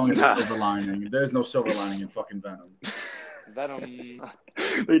least that song has a silver lining. There's no silver lining in fucking Venom.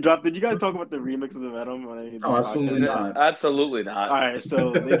 They dropped. Did you guys talk about the remix of the Venom? No, absolutely not. Absolutely not. All right,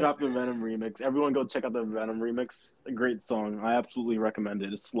 so they dropped the Venom remix. Everyone go check out the Venom remix. A great song. I absolutely recommend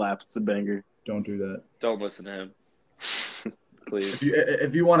it. It slaps. It's a banger. Don't do that. Don't listen to him. Please.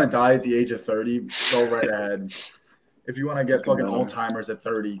 If you want to die at the age of 30, go right ahead. If you want to get fucking Alzheimer's at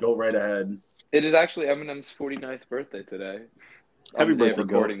 30, go right ahead. It is actually Eminem's 49th birthday today. Happy birthday,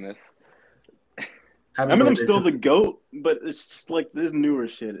 recording this. Eminem's still the GOAT, but it's just like this newer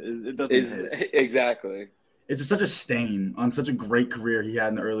shit. It doesn't hit. Exactly. It's such a stain on such a great career he had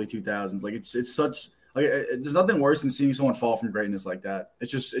in the early 2000s. Like it's such like there's nothing worse than seeing someone fall from greatness like that. It's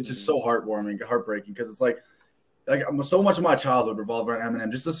just so heartwarming, heartbreaking because it's like so much of my childhood revolved around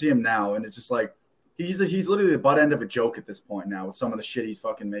Eminem. Just to see him now, and it's just like he's literally the butt end of a joke at this point now with some of the shit he's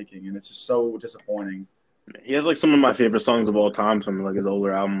fucking making, and it's just so disappointing. He has like some of my favorite songs of all time, some of like his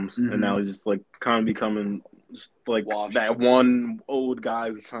older albums, and now he's just like kind of becoming just like that one old guy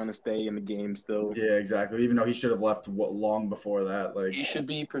who's trying to stay in the game still. Yeah, exactly. Even though he should have left long before that. Like he should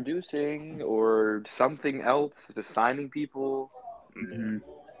be producing or something else, just signing people. Mm-hmm.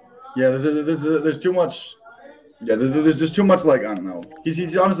 Yeah, there's too much. Yeah, there's too much. Like I don't know.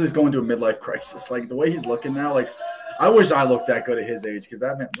 He's honestly going through a midlife crisis. Like the way he's looking now. Like I wish I looked that good at his age because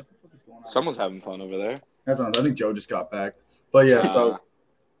that man. What the fuck is going on? Someone's having fun over there. That's not. I think Joe just got back. But yeah, so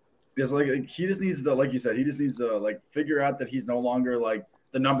it's like he just needs to, like you said, he just needs to like figure out that he's no longer like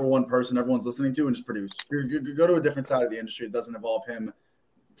the number one person everyone's listening to and just produce. Go to a different side of the industry that doesn't involve him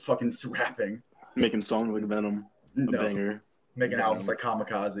fucking rapping, making songs like Venom, banger, making albums like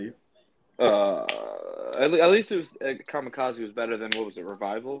Kamikaze. At least it was Kamikaze was better than what was it,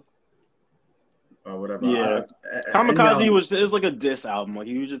 Revival? Or whatever. Yeah, Kamikaze was like a diss album. Like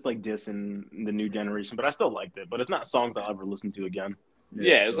he was just like dissing the new generation, but I still liked it. But it's not songs I'll ever listen to again.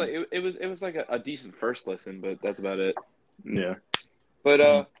 Yeah, it was like it was like a decent first listen, but that's about it. Yeah. But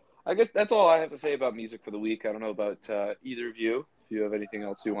I guess that's all I have to say about music for the week. I don't know about either of you. If you have anything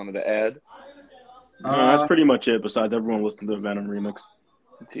else you wanted to add. That's pretty much it. Besides, everyone listened to the Venom remix.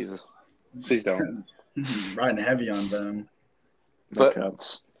 Jesus, please don't. Riding heavy on Venom.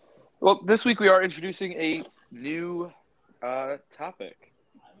 But well, this week we are introducing a new topic.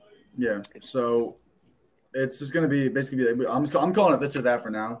 Yeah, so it's just going to be basically I'm calling it this or that for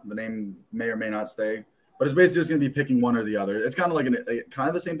now. The name may or may not stay, but it's basically just going to be picking one or the other. It's kind of like kind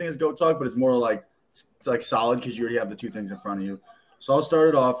of the same thing as Goat Talk, but it's more like it's like solid because you already have the two things in front of you. So I'll start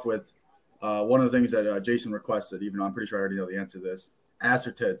it off with one of the things that Jason requested, even though I'm pretty sure I already know the answer to this. Ass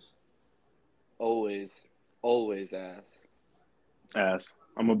or tits? Always ass. Ass.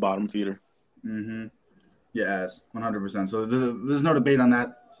 I'm a bottom feeder. Mm-hmm. Yeah, ass. 100%. So there's no debate on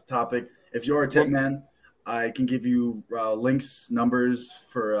that topic. If you're a tit man, I can give you links, numbers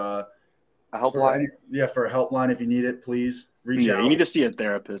for a helpline. For a helpline if you need it. Please reach out. You need to see a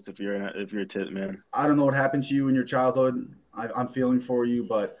therapist if you're a tit man. I don't know what happened to you in your childhood. I'm feeling for you,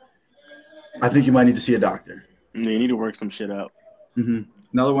 but I think you might need to see a doctor. Yeah, you need to work some shit out. Mm-hmm.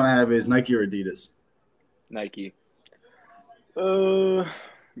 Another one I have is Nike or Adidas. Nike. I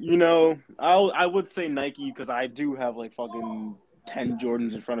would say Nike because I do have like fucking 10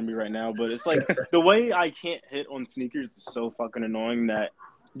 Jordans in front of me right now, but it's like the way I can't hit on sneakers is so fucking annoying that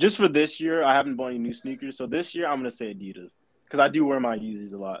just for this year I haven't bought any new sneakers. So this year I'm gonna say Adidas because I do wear my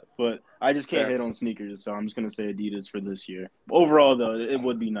Yeezys a lot, but I just can't hit on sneakers, so I'm just gonna say Adidas for this year. Overall, though, it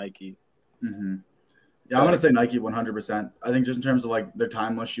would be Nike. Mm-hmm. Yeah, I'm gonna say Nike 100%. I think just in terms of like their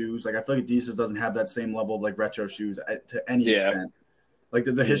timeless shoes, like I feel like Adidas doesn't have that same level of like retro shoes to any extent. Like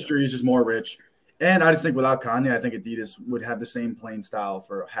the history is just more rich, and I just think without Kanye, I think Adidas would have the same plain style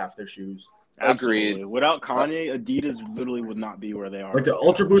for half their shoes. Absolutely. Agreed. Without Kanye, Adidas literally would not be where they are. Like the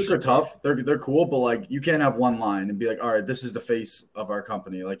Ultra Boosts are tough. They're cool, but like you can't have one line and be like, all right, this is the face of our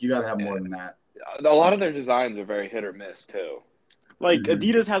company. Like you got to have more than that. A lot of their designs are very hit or miss too. Like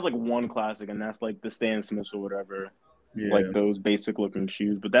Adidas has like one classic, and that's like the Stan Smiths or whatever. Yeah. Like those basic looking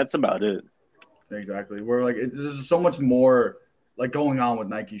shoes, but that's about it. Exactly. Where like there's so much more like going on with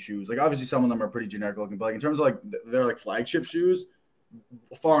Nike shoes. Like obviously some of them are pretty generic looking, but like in terms of like their like flagship shoes,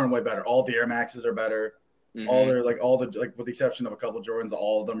 far and away better. All the Air Maxes are better. All their like with the exception of a couple Jordans,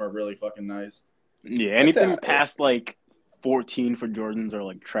 all of them are really fucking nice. Yeah, anything past like 14 for Jordans are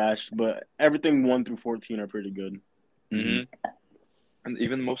like trash, but everything 1 through 14 are pretty good. Mm-hmm. And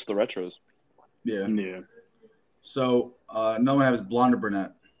even most of the retros. Yeah. Yeah. So no one has blonde or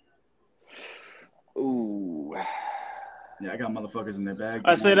brunette. Ooh. Yeah, I got motherfuckers in their bag.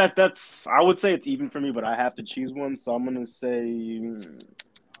 I say that's. I would say it's even for me, but I have to choose one, so I'm gonna say.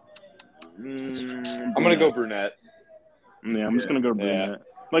 I'm gonna go brunette. Yeah, I'm just gonna go brunette. Yeah.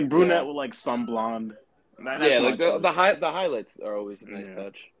 Like brunette with like some blonde. That's like the highlights are always a nice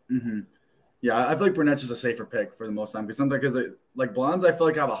touch. Mm-hmm. Yeah, I feel like brunette's just a safer pick for the most time because sometimes like blondes, I feel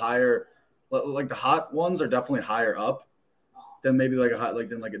like have a higher, like the hot ones are definitely higher up than maybe like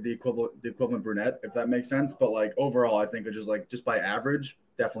the equivalent brunette, if that makes sense. But like overall, I think it's just by average,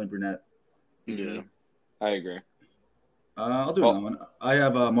 definitely brunette. Yeah, I agree. I'll do another one. I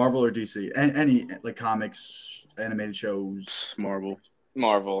have Marvel or DC, any like comics, animated shows. Marvel.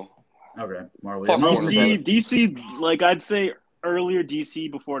 Okay, Marvel. Yeah, DC, like I'd say earlier DC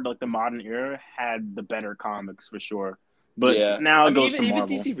before like the modern era had the better comics for sure. But now it goes to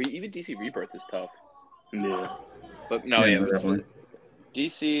Marvel. Even DC Rebirth is tough. Yeah. But no, definitely.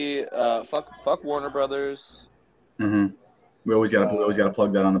 DC, fuck Warner Brothers. Mm-hmm. We always gotta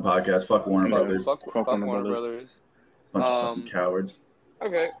plug that on the podcast. Fuck Warner Brothers. Fuck Warner Brothers. Bunch of fucking cowards.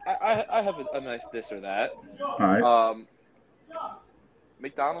 Okay, I have a nice this or that. All right.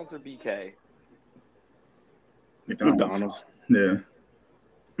 McDonald's or BK? McDonald's. Yeah.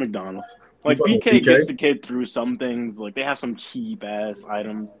 McDonald's. Like BK gets the kid through some things. Like they have some cheap ass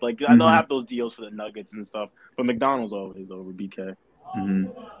items. Like they'll have those deals for the nuggets and stuff. But McDonald's always over BK. Mm-hmm.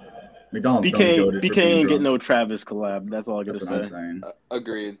 McDonald's BK ain't getting no Travis collab. That's all I gotta say. I'm saying.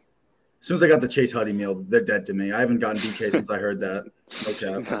 Agreed. As soon as I got the Chase Huddy meal, they're dead to me. I haven't gotten BK since I heard that. No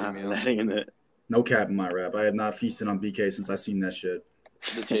cap. That ain't it. No cap in my rap. I have not feasted on BK since I seen that shit.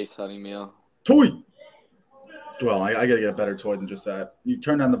 The Chase Huddy meal. Toy. Well, I gotta get a better toy than just that. You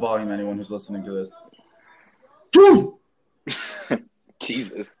turn down the volume, anyone who's listening to this.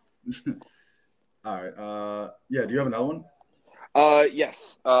 Jesus. All right. Yeah. Do you have another one?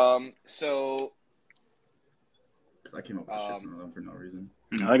 Yes. So. Because I came up with shit ton of them for no reason.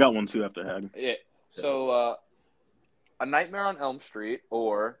 I got one too after Hag. Yeah. So, A Nightmare on Elm Street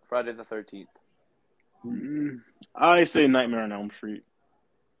or Friday the 13th. I say Nightmare on Elm Street.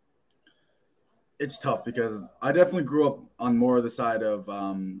 It's tough because I definitely grew up on more of the side of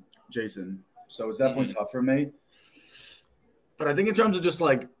Jason, so it's definitely tough for me. But I think in terms of just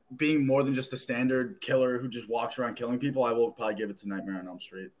like being more than just a standard killer who just walks around killing people, I will probably give it to Nightmare on Elm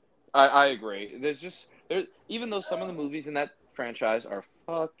Street. I agree. Even though some of the movies in that franchise are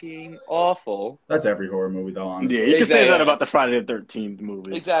fucking awful. That's every horror movie, though. Honestly, yeah, you can say that about the Friday the 13th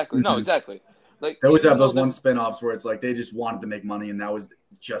movie. Exactly. No, exactly. Like they always have those one spinoffs where it's like they just wanted to make money and that was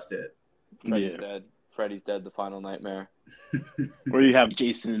just it. Freddy's dead. Freddy's dead. The final nightmare. Or you have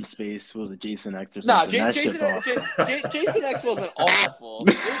Jason in space. Was it Jason X or something? Jason X wasn't awful.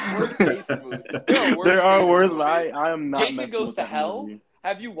 There's worse Jason movies. There are worse. I am not. Jason Goes to Hell. Movie.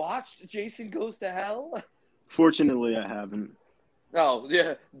 Have you watched Jason Goes to Hell? Fortunately, I haven't. Oh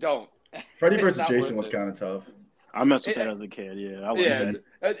yeah, don't. Freddy vs. Jason was kind of tough. I messed with that as a kid. Yeah,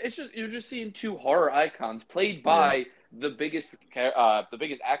 it's just you're just seeing two horror icons played by the biggest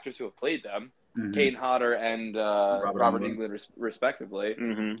actors who have played them, Kane Hodder and Robert Englund, respectively.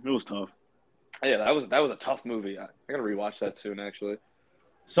 It was tough. Yeah, that was a tough movie. I gotta rewatch that soon, actually.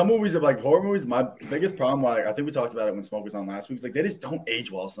 some movies are like horror movies. My biggest problem, like I think we talked about it when Smoke was on last week, is like they just don't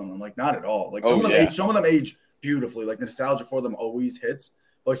age well. Some of them, like not at all. Like some of them age beautifully. Like the nostalgia for them always hits.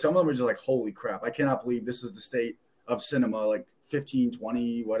 But like some of them are just like, holy crap! I cannot believe this is the state of cinema. Like 15,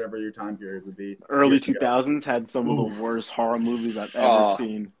 20, whatever your time period would be. Early 2000s had some of the worst horror movies I've ever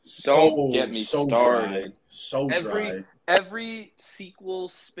seen. Don't get me started. Dry. So dry. Every sequel,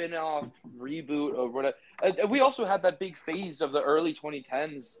 spin-off, reboot, or whatever. We also had that big phase of the early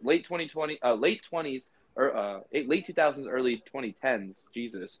 2010s, late 2020, late 20s, or late 2000s, early 2010s.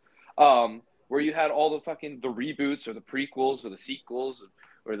 Jesus, where you had all the reboots or the prequels or the sequels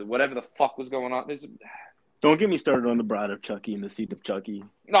or whatever the fuck was going on. Don't get me started on the Bride of Chucky and the Seed of Chucky.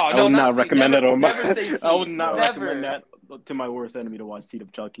 I would not recommend that. I would not recommend that to my worst enemy to watch Seed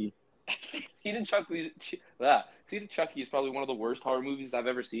of Chucky. Seed of Chucky is probably one of the worst horror movies I've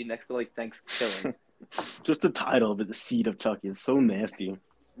ever seen, next to like Thanksgiving. Just the title of it, The Seed of Chucky, is so nasty.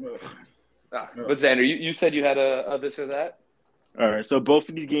 But Xander, you said you had a this or that? All right, so both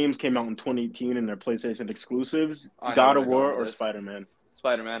of these games came out in 2018 and they're PlayStation exclusives. God of War or Spider-Man?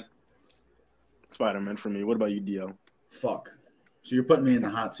 Spider-Man for me. What about you, Dio? Fuck. So you're putting me in the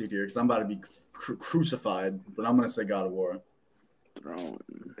hot seat here because I'm about to be crucified, but I'm going to say God of War. Throne.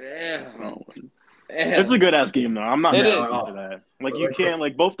 Damn. It's a good ass game though. I'm not mad to that. Like you can't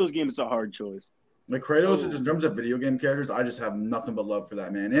like both those games. It's a hard choice. Like Kratos, in terms of video game characters, I just have nothing but love for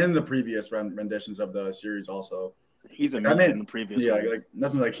that man. And the previous renditions of the series also. He's in the previous. Yeah, like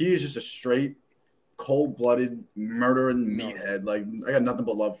nothing. Like he is just a straight, cold-blooded murdering meathead. Like I got nothing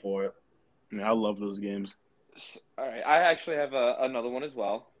but love for it. Yeah, I love those games. All right, I actually have another one as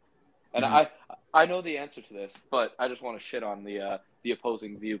well, and I know the answer to this, but I just want to shit on the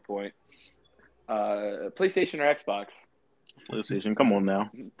opposing viewpoint. PlayStation or Xbox? PlayStation, come on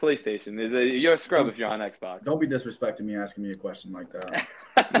now. PlayStation. You're a scrub if you're on Xbox. Don't be disrespecting me asking me a question like that.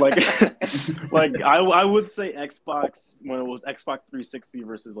 like I would say Xbox when it was Xbox 360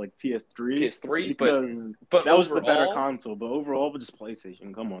 versus like PS3. PS3, because but that was the better console. But overall, just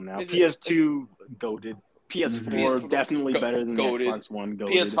PlayStation. Come on now. PS2 goated. PS4 definitely better than the Xbox One.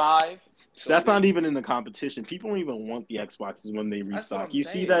 Goated. PS5. So that's not even in the competition. People don't even want the Xboxes when they restock. You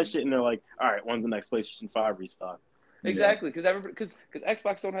see that shit and they're like, all right, when's the next PlayStation 5 restock? Exactly, because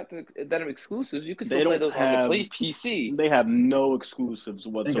Xbox don't have them exclusives. You can still play those on the PC. They have no exclusives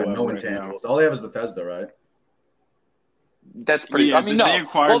whatsoever. They got no intangibles. All they have is Bethesda, right? That's pretty. Yeah, I mean, no. They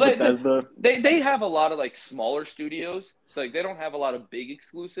acquired Bethesda. They have a lot of like smaller studios, so like they don't have a lot of big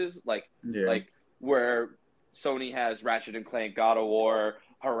exclusives like where Sony has Ratchet and Clank, God of War,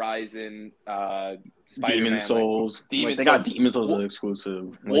 Horizon, Spider-Man, Demon Souls. They got Demon Souls as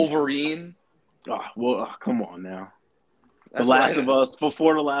exclusive. Wolverine. Come on now. The Last of Us,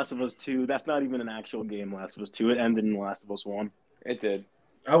 before The Last of Us 2, that's not even an actual game, Last of Us 2. It ended in The Last of Us 1. It did.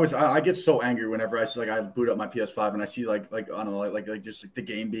 I get so angry whenever I see I boot up my PS5 and I see like I don't know like just like the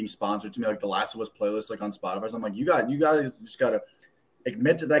game being sponsored to me, like the Last of Us playlist like on Spotify. So I'm like, you guys just gotta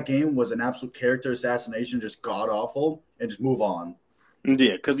admit that game was an absolute character assassination, just god awful, and just move on.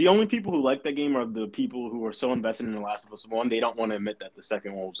 Yeah, because the only people who like that game are the people who are so invested in The Last of Us 1, they don't want to admit that the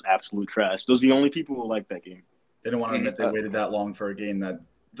second one was absolute trash. Those are the only people who like that game. They don't want to admit they waited that long for a game that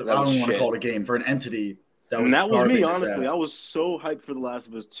I don't even want to call it a game, for an entity. That was me, honestly. I was so hyped for The Last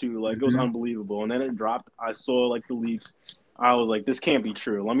of Us 2. Like, it was unbelievable. And then it dropped. I saw, like, the leaks. I was like, this can't be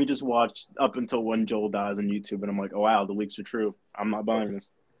true. Let me just watch up until when Joel dies on YouTube. And I'm like, oh, wow, the leaks are true. I'm not buying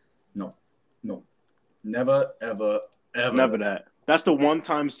this. No. Never, ever, ever. Never that. That's the one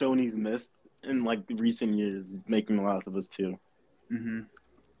time Sony's missed in, like, recent years, making The Last of Us 2. Mm-hmm.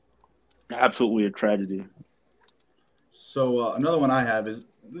 Absolutely a tragedy. So another one I have is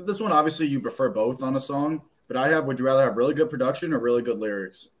this one. Obviously, you prefer both on a song, but I have. Would you rather have really good production or really good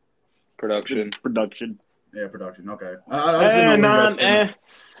lyrics? Production. Yeah, production. Okay.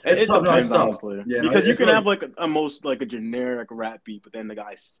 It depends, honestly. Yeah, because you can have like a generic rap beat, but then the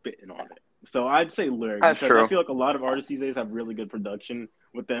guy's spitting on it. So I'd say lyrics. That's because true. I feel like a lot of artists these days have really good production,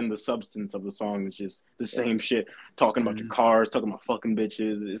 but then the substance of the song is just the same shit. Talking about your cars, talking about fucking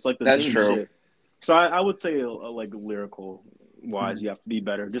bitches. It's like the same shit. So I would say like lyrical wise, you have to be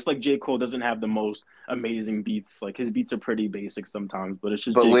better. Just like J. Cole doesn't have the most amazing beats. Like his beats are pretty basic sometimes, but it's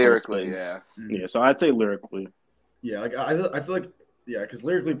just J. lyrically, yeah. So I'd say lyrically. Yeah, like I feel like because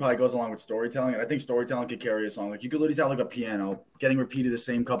lyrically probably goes along with storytelling, and I think storytelling could carry a song. Like you could literally have like a piano getting repeated the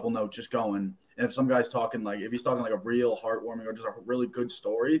same couple notes, just going. And if some guy's talking if he's talking like a real heartwarming or just a really good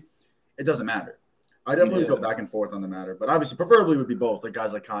story, it doesn't matter. I definitely go back and forth on the matter, but obviously, preferably would be both. Like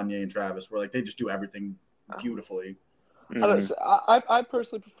guys like Kanye and Travis, where like they just do everything beautifully. I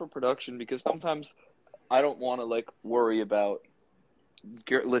personally prefer production because sometimes I don't want to like worry about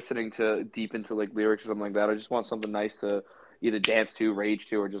listening to deep into like lyrics or something like that. I just want something nice to either dance to, rage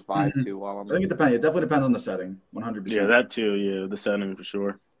to, or just vibe to while I'm. I think it depends. It definitely depends on the setting. 100%. Yeah, that too. Yeah, the setting for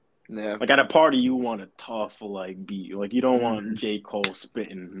sure. Yeah. Like at a party, you want a tough like beat. Like you don't want J. Cole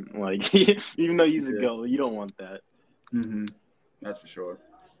spitting. Like even though he's a goat, you don't want that. That's for sure.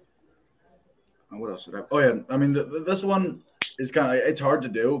 What else did I? Oh yeah, I mean this one is kind of it's hard to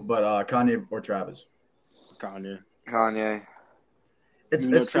do, but Kanye or Travis. Kanye.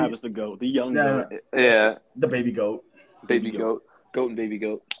 It's Travis the goat, the young goat. Yeah. The baby goat. Baby goat and baby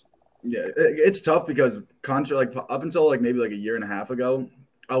goat. Yeah, it's tough because like up until like maybe like a year and a half ago,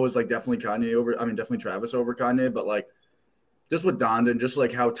 I was like definitely definitely Travis over Kanye, but like just with Donda and just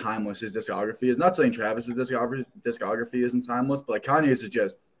like how timeless his discography is. Not saying Travis's discography isn't timeless, but like Kanye's is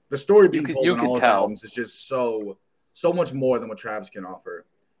just the story being told in all his albums is just so much more than what Travis can offer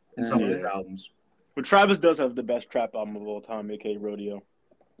in some of his albums. But Travis does have the best trap album of all time, aka Rodeo.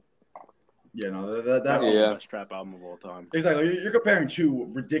 Yeah, no, that's the best trap album of all time. Exactly. You're comparing two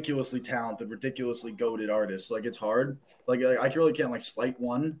ridiculously talented, ridiculously goated artists. Like it's hard. Like I really can't like slight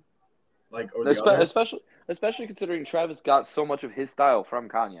one, like or the other. Especially considering Travis got so much of his style from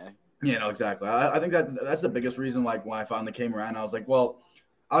Kanye. Yeah, no, exactly. I think that's the biggest reason. Like when I finally came around, I was like, well,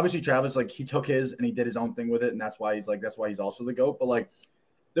 obviously Travis like he took his and he did his own thing with it, and that's why he's also the GOAT. But like,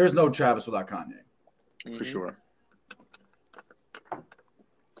 there's no Travis without Kanye. For sure.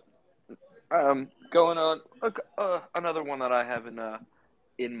 Going on another one that I have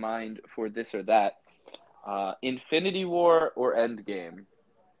in mind for this or that, Infinity War or Endgame.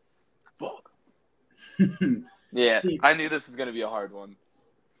 Fuck. Yeah, I knew this was gonna be a hard one.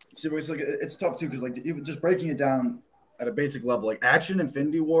 See, but it's tough too because like even just breaking it down at a basic level, like action,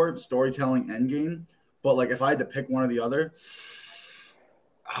 Infinity War, storytelling, Endgame. But like if I had to pick one or the other.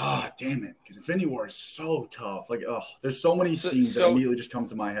 Damn it. Because Infinity War is so tough. Like, there's so many scenes that immediately just come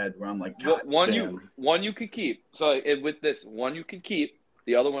to my head where I'm like, God, one you could keep. So with this, one you can keep,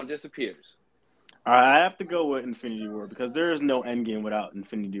 the other one disappears. I have to go with Infinity War because there is no Endgame without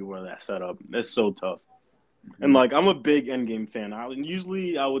Infinity War that setup. It's so tough. And like, I'm a big Endgame fan.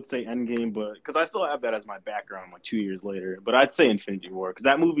 Usually I would say Endgame, but because I still have that as my background like 2 years later. But I'd say Infinity War because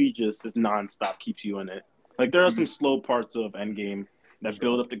that movie just is nonstop, keeps you in it. Like, there are some slow parts of Endgame that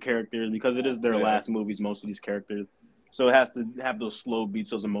build up the characters because it is their last movies, most of these characters. So it has to have those slow beats,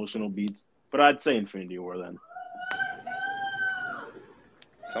 those emotional beats. But I'd say Infinity War then.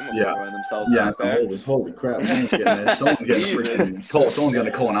 Someone's throwing themselves out there. Holy crap. Someone's getting a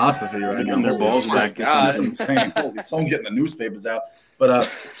colonoscophy right now. Their balls back. That's insane. Someone's getting the newspapers out. But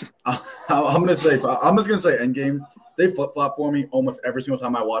I'm just gonna say Endgame. They flip-flop for me almost every single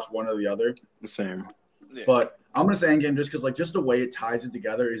time I watch one or the other. The same. Yeah. But I'm going to say Endgame just because, like, just the way it ties it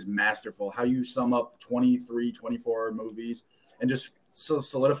together is masterful. How you sum up 23, 24 movies and just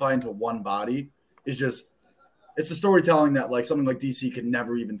solidify into one body is just – it's the storytelling that, like, something like DC could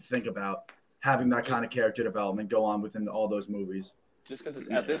never even think about having that kind of character development go on within all those movies. Just because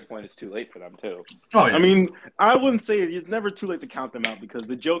at this point it's too late for them, too. Oh, yeah. I mean, I wouldn't say it's never too late to count them out because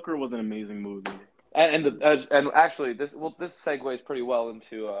The Joker was an amazing movie. And actually, this segues pretty well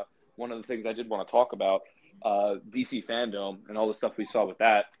into one of the things I did want to talk about, DC fandom and all the stuff we saw with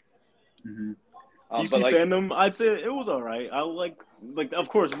that. Mm-hmm. DC fandom, I'd say it was all right. I like of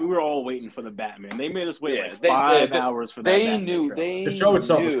course we were all waiting for the Batman. They made us wait 5 hours for that. The show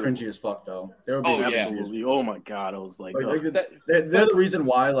itself was cringy as fuck though. They were being absolutely. Oh my god, I was like they're the reason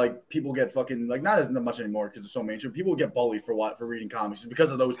why like people get fucking like not as much anymore because it's so mainstream. People get bullied for reading comics. It's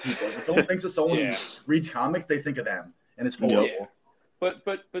because of those people. If someone thinks of someone who reads comics, they think of them, and it's horrible. Yeah.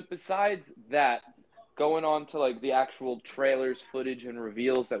 But besides that, going on to like the actual trailers, footage, and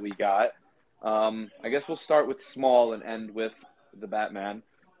reveals that we got. I guess we'll start with small and end with the Batman.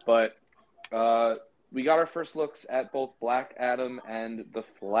 But we got our first looks at both Black Adam and The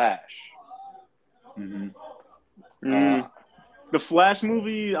Flash. The Flash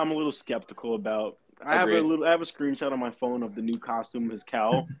movie, I'm a little skeptical about. I have a screenshot on my phone of the new costume, his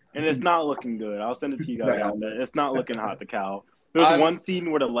cowl, and it's not looking good. I'll send it to you guys out there. It's not looking hot, the cowl. There's one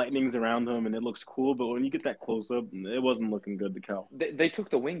scene where the lightning's around him and it looks cool, but when you get that close up, it wasn't looking good, the cowl. They took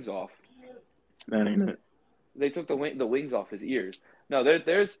the wings off. That ain't it. They took the wings off his ears. No,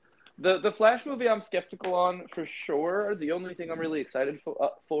 there's the Flash movie I'm skeptical on for sure. The only thing I'm really excited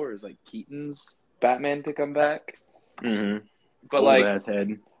for is like Keaton's Batman to come back. Mm-hmm. But old ass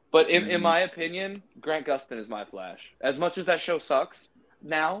head. But in my opinion, Grant Gustin is my Flash. As much as that show sucks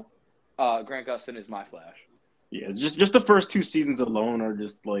now, Grant Gustin is my Flash. Yeah, just the first 2 seasons alone are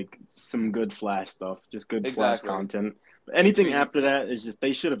just like some good Flash stuff, just good Flash content. Anything after that is just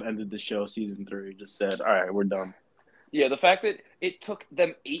they should have ended the show season 3. Just said, all right, we're done. Yeah, the fact that it took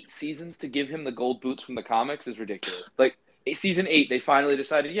them 8 seasons to give him the gold boots from the comics is ridiculous. Like, season 8, they finally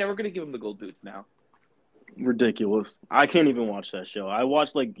decided, yeah, we're going to give him the gold boots now. Ridiculous. I can't even watch that show. I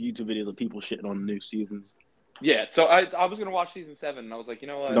watch like YouTube videos of people shitting on the new seasons. Yeah, so I was going to watch season 7, and I was like, you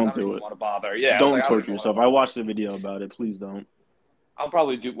know what? Don't I don't do even it. want to bother. Yeah, Don't torture yourself. I watched a video about it. Please don't. I'll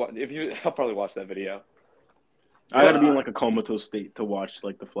probably I'll probably watch that video. I got to be in like a comatose state to watch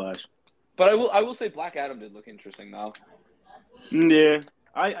like The Flash. But I will say Black Adam did look interesting though. Yeah,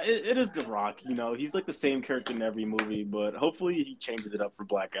 it is The Rock. You know, he's like the same character in every movie, but hopefully he changes it up for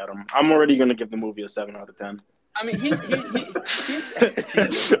Black Adam. I'm already gonna give the movie a 7 out of 10. I mean, he's a little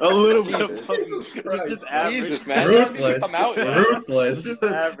bit of just average. Jesus, man. Ruthless. Come out, man. Ruthless.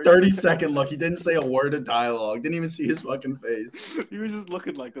 30-second look. He didn't say a word of dialogue. Didn't even see his fucking face. He was just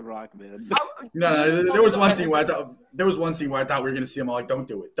looking like The Rock, man. No, there was one scene where I thought we were gonna see him. I'm like, don't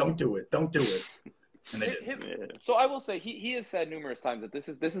do it, don't do it, don't do it. And they did. Yeah. So I will say he has said numerous times that this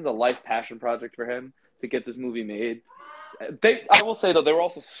is a life passion project for him to get this movie made. I will say though, they were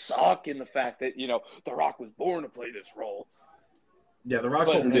also suck in the fact that The Rock was born to play this role. Yeah, The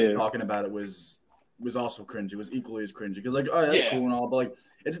Rock's whole talking about it was also cringy. It was equally as cringy because that's cool and all, but like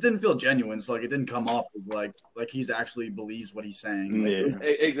it just didn't feel genuine. So like it didn't come off as like he's actually believes what he's saying. Yeah,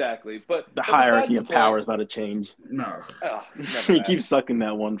 exactly. But the hierarchy of power is about to change. No, he keeps sucking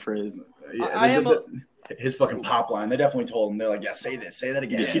that one phrase. Yeah, his fucking pop line. They definitely told him. They're like, yeah, say this, say that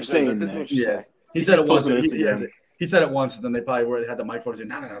again. He keeps saying that. Yeah, he said it once. He said it once, and then they probably had the mic photos.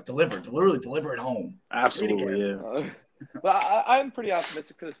 No, deliver it home. Absolutely, yeah. But I'm pretty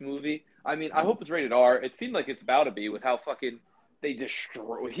optimistic for this movie. I mean, I hope it's rated R. It seemed like it's about to be with how fucking they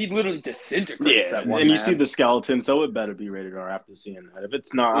destroy. He literally disintegrates that one. And you see the skeleton, so it better be rated R after seeing that. If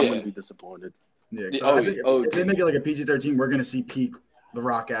it's not, I'm gonna be disappointed. Yeah, I think if they make it like a PG-13, we're gonna see peak The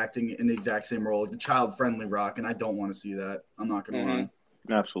Rock acting in the exact same role, like the child-friendly Rock, and I don't want to see that. I'm not gonna lie.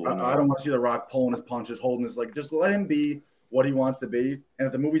 Absolutely. I don't want to see The Rock pulling his punches, holding his just let him be what he wants to be. And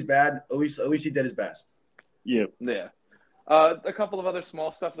if the movie's bad, at least he did his best. Yep. Yeah. A couple of other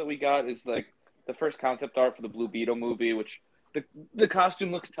small stuff that we got is like the first concept art for the Blue Beetle movie, which the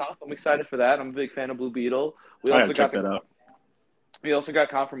costume looks tough. I'm excited for that. I'm a big fan of Blue Beetle. We also got that out. We also got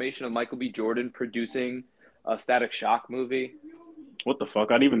confirmation of Michael B. Jordan producing a Static Shock movie. What the fuck?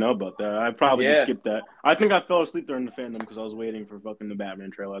 I didn't even know about that. I probably just skipped that. I think I fell asleep during the fandom because I was waiting for fucking the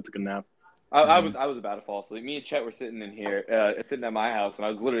Batman trailer. I took a nap. I was about to fall asleep. Me and Chet were sitting in here, sitting at my house, and I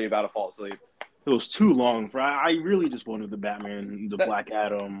was literally about to fall asleep. It was too long. I really just wanted the Batman, Black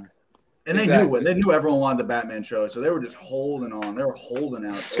Adam. And they knew everyone wanted the Batman show, so they were just holding on. They were holding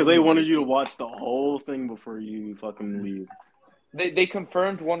out. Because they wanted you to watch the whole thing before you fucking leave. They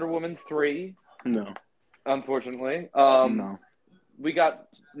confirmed Wonder Woman 3. No. Unfortunately. No. We got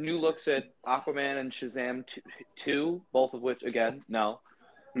new looks at Aquaman and Shazam 2, both of which, again, no.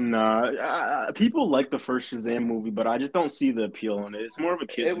 Nah, people like the first Shazam movie, but I just don't see the appeal in it. It's more of a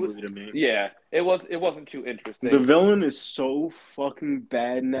kid's movie to me. Yeah, it wasn't too interesting. The villain is so fucking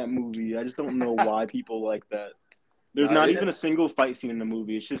bad in that movie. I just don't know why people like that. There's not even a single fight scene in the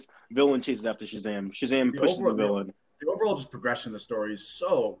movie. It's just villain chases after Shazam. Shazam pushes the villain. The overall just progression of the story is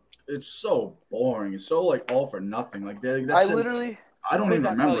so boring. It's so like all for nothing. Like I don't even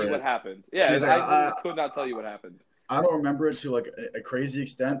remember what happened. Yeah, I could not tell you what happened. I don't remember it to like a crazy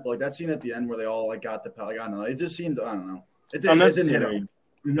extent, but like that scene at the end where they all like got the I don't know. It just seemed I don't know. It didn't hit me.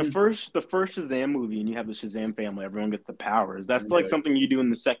 The first Shazam movie, and you have the Shazam family. Everyone gets the powers. That's like something you do in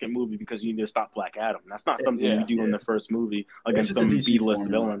the second movie because you need to stop Black Adam. That's not something you do in the first movie against some B-list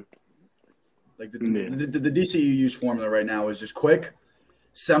villain. Like the DCEU's formula right now is just quick,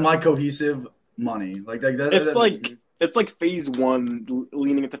 semi-cohesive money. Like that. It's like phase 1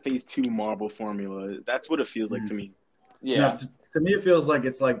 leaning into phase 2 Marvel formula. That's what it feels like to me. Yeah. To me, it feels like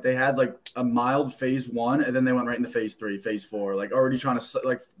it's like they had like a mild phase 1 and then they went right into phase 3, phase 4, like already trying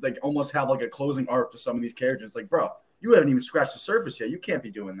to like almost have like a closing arc to some of these characters. Like, bro, you haven't even scratched the surface yet. You can't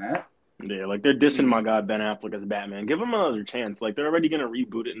be doing that. Yeah, like they're dissing my guy Ben Affleck as Batman. Give him another chance. Like they're already gonna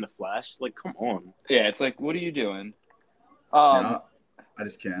reboot it in the Flash. Like, come on. Yeah, it's like, what are you doing? I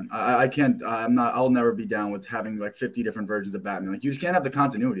just can't. I can't. I'm not. I'll never be down with having like 50 different versions of Batman. Like you just can't have the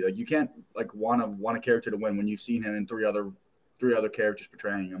continuity. Like you can't like want a character to win when you've seen him in three other characters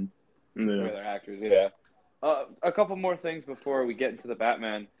portraying him. Yeah. Other actors, yeah. A couple more things before we get into the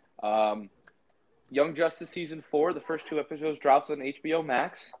Batman. Young Justice season 4. The first 2 episodes drops on HBO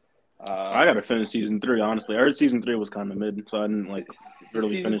Max. I gotta finish season 3. Honestly, I heard season 3 was kind of mid, so I didn't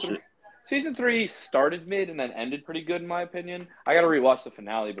really finish it. Season 3 started mid and then ended pretty good in my opinion. I got to rewatch the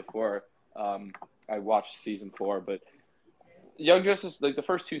finale before I watched season 4. But Young Justice, like the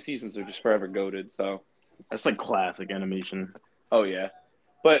first 2 seasons are just forever goated. So That's like classic animation. Oh yeah,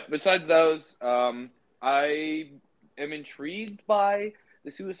 but besides those, I am intrigued by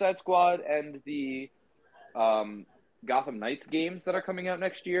the Suicide Squad and the Gotham Knights games that are coming out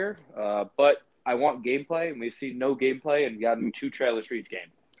next year. But I want gameplay, and we've seen no gameplay, and gotten 2 trailers for each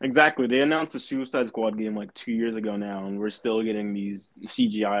game. Exactly. They announced the Suicide Squad game like 2 years ago now, and we're still getting these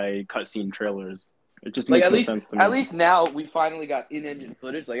CGI cutscene trailers. It just makes no sense to me. At least now we finally got in-engine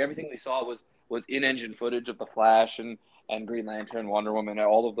footage. Like everything we saw was in-engine footage of the Flash and Green Lantern, Wonder Woman, and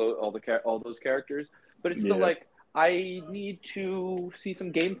all those characters. But it's still like I need to see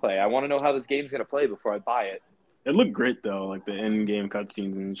some gameplay. I want to know how this game's gonna play before I buy it. It looked great though, like the in-game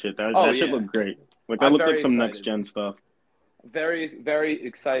cutscenes and shit. That shit looked great. Like that looked like some next-gen stuff. Very, very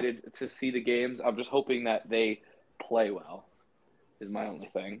excited to see the games. I'm just hoping that they play well. Is my only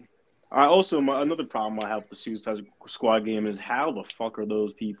thing. Another problem I have with the Suicide Squad game is how the fuck are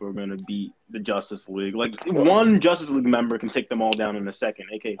those people going to beat the Justice League? Like, one Justice League member can take them all down in a second,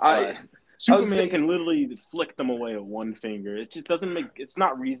 aka Flash. Superman can literally flick them away with one finger. It just doesn't make – it's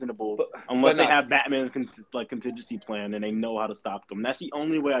not reasonable unless they have Batman's contingency plan and they know how to stop them. That's the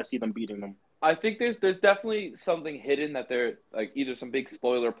only way I see them beating them. I think there's definitely something hidden that they're – like either some big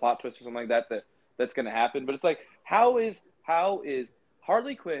spoiler plot twist or something like that's going to happen. But it's like how is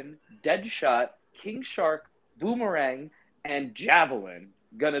Harley Quinn, Deadshot, King Shark, Boomerang, and Javelin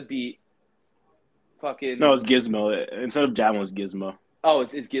going to beat fucking – No, it's Gizmo. Instead of Javelin, it's Gizmo. Oh,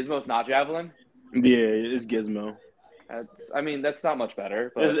 it's Gizmo, it's not Javelin? Yeah, it's Gizmo. That's not much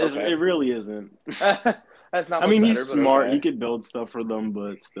better. But It really isn't. That's not. He's smart. Okay. He could build stuff for them,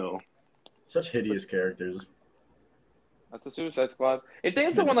 but still, such hideous characters. That's a Suicide Squad. If they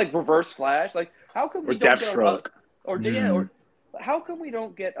had someone like Reverse Flash, like how come we don't Deathstroke, or how come we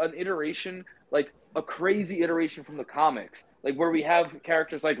don't get an iteration like a crazy iteration from the comics, like where we have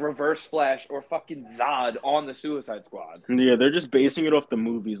characters like Reverse Flash or fucking Zod on the Suicide Squad? Yeah, they're just basing it off the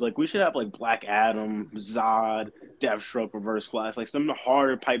movies. Like we should have like Black Adam, Zod, Deathstroke, Reverse Flash, like some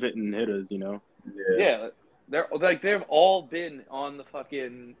hard pipe hitting hitters, you know? Yeah, they've all been on the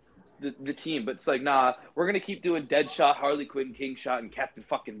fucking the team, but it's like nah, we're gonna keep doing Deadshot, Harley Quinn, King Shot, and Captain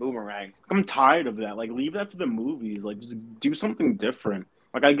fucking Boomerang. I'm tired of that. Like leave that for the movies. Like just do something different.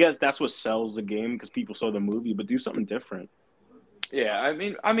 Like, I guess that's what sells the game because people saw the movie, but do something different. Yeah, I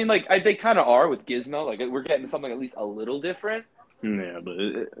mean, they kind of are with Gizmo. Like, we're getting something at least a little different. Yeah, but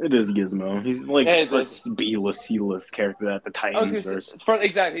it is Gizmo. He's like a B-list, C-list character at the Titans verse.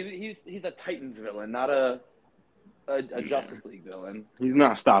 Exactly. He's a Titans villain, not a Justice League villain. He's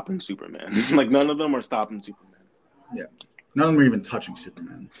not stopping Superman. Like, none of them are stopping Superman. Yeah. None of them are even touching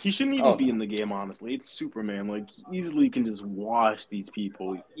Superman. He shouldn't even be in the game, honestly. It's Superman. Like, easily can just wash these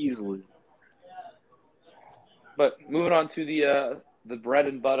people. Easily. But moving on to the bread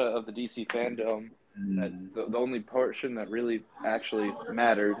and butter of the DC fandom, the only portion that really actually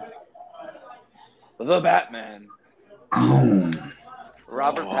mattered, the Batman.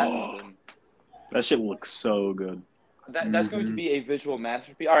 Robert Pattinson. That shit looks so good. That's going to be a visual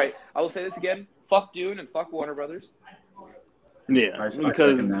masterpiece. All right, I will say this again. Fuck Dune and fuck Warner Brothers. Yeah,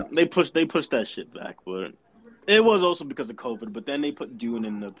 because they pushed that shit back, but it was also because of COVID. But then they put Dune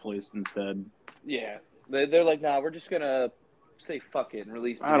in the place instead. Yeah, they're like, nah, we're just gonna say fuck it and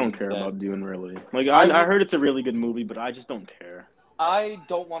release. I don't care about Dune really. Like I heard it's a really good movie, but I just don't care. I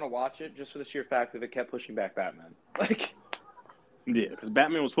don't want to watch it just for the sheer fact that it kept pushing back Batman. Like, yeah, because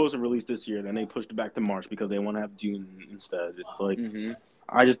Batman was supposed to release this year, then they pushed it back to March because they want to have Dune instead. It's like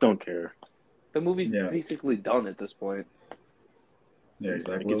I just don't care. The movie's basically done at this point. Yeah,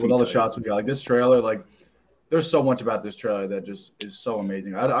 exactly. With all the shots we got, like this trailer, like there's so much about this trailer that just is so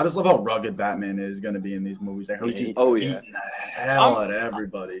amazing. I just love how rugged Batman is going to be in these movies. Like how he's just beating the hell out of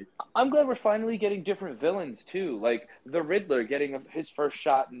everybody. I'm glad we're finally getting different villains too. Like the Riddler getting his first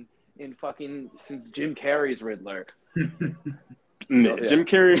shot in fucking since Jim Carrey's Riddler. Jim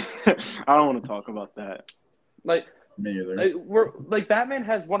Carrey. I don't want to talk about that. Like me either. Batman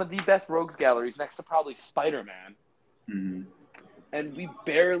has one of the best rogues galleries next to probably Spider-Man. Mm-hmm. And we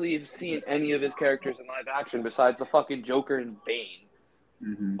barely have seen any of his characters in live action besides the fucking Joker and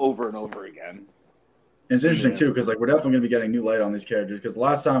Bane over and over again. And it's interesting, too, because we're definitely going to be getting new light on these characters because the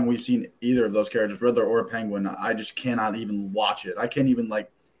last time we've seen either of those characters, Riddler or Penguin, I just cannot even watch it. I can't even,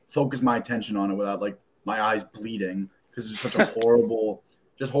 focus my attention on it without, my eyes bleeding because it's such a horrible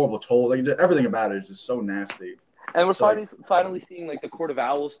toll. Everything about it is just so nasty. And we're finally seeing, the Court of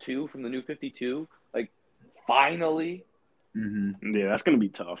Owls, too, from the New 52. Finally. Mm-hmm. Yeah, that's gonna be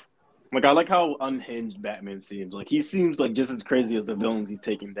tough. I like how unhinged Batman seems. He seems just as crazy as the villains he's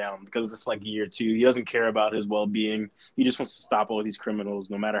taking down because it's year two. He doesn't care about his well-being. He just wants to stop all these criminals,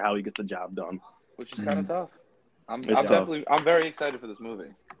 no matter how he gets the job done. which is kind of tough. I'm tough. very excited for this movie.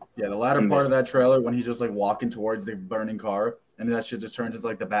 Yeah, the latter part of that trailer when he's just like walking towards the burning car and that shit just turns into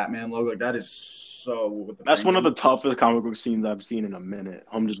like the Batman logo. Like that is so. That's one of the toughest comic book scenes I've seen in a minute.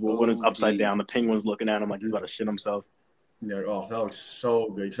 I'm just when it's upside down, the penguin's looking at him like he's about to shit himself. Yeah, oh, that looks so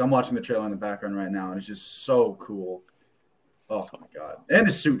good. Because I'm watching the trailer in the background right now, and it's just so cool. Oh my god! And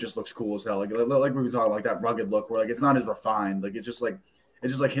his suit just looks cool as hell. Like we were talking, like that rugged look, where like it's not as refined. Like it's just like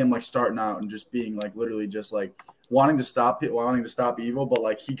him like starting out and just being like literally just like wanting to stop evil, but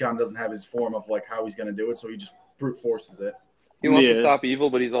like he kind of doesn't have his form of like how he's gonna do it, so he just brute forces it. He wants to stop evil,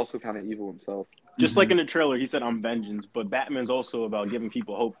 but he's also kind of evil himself. Just like in the trailer, he said, "I'm vengeance," but Batman's also about giving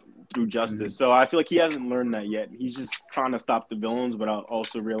people hope through justice. So I feel like he hasn't learned that yet. He's just trying to stop the villains, but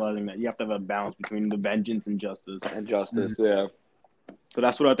also realizing that you have to have a balance between the vengeance and justice. Yeah. So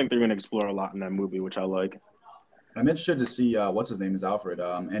that's what I think they're going to explore a lot in that movie, which I like. I'm interested to see what's his name is Alfred,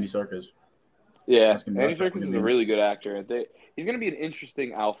 Andy Serkis. Yeah, Andy Serkis is a really good actor. He's going to be an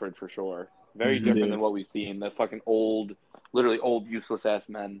interesting Alfred for sure. Very different than what we've seen. The fucking literally old, useless ass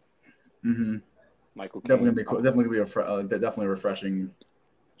men. Mm-hmm. Michael Caine. Definitely gonna be cool. Definitely gonna be definitely refreshing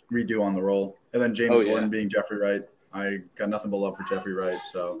redo on the role. And then James Gordon being Jeffrey Wright. I got nothing but love for Jeffrey Wright.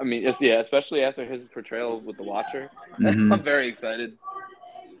 So I mean, especially after his portrayal with the Watcher. I'm very excited.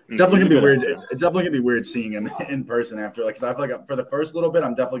 It's definitely gonna be weird. It's definitely gonna be weird seeing him in person after, like, because I feel like for the first little bit,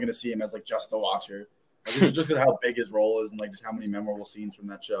 I'm definitely gonna see him as like just the Watcher. Like, it's just how big his role is and like just how many memorable scenes from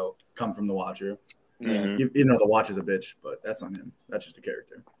that show come from the Watcher. Yeah. You know, the Watcher's a bitch, but that's not him. That's just a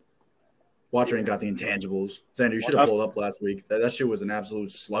character. Watcher ain't got the intangibles. Xander, you should have pulled up last week. That shit was an absolute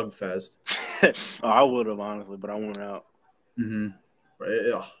slugfest. I would have, honestly, but I went out. Mm-hmm.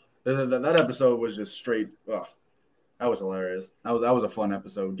 Right. That episode was just straight. That was hilarious. That was a fun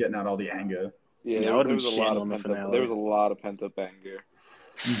episode, getting out all the anger. Yeah, there was a lot of pent-up. There was a lot of pent-up anger.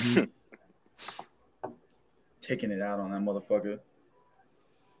 Mm-hmm. Taking it out on that motherfucker.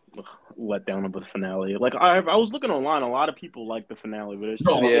 Let down of the finale. Like I was looking online, a lot of people like the finale, but it's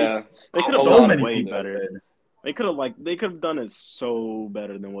just, they could have done it way better. They could have done it so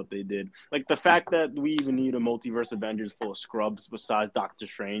better than what they did. Like the fact that we even need a multiverse Avengers full of scrubs besides Doctor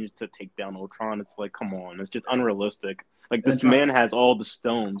Strange to take down Ultron. It's like, come on, it's just unrealistic. Like this man has all the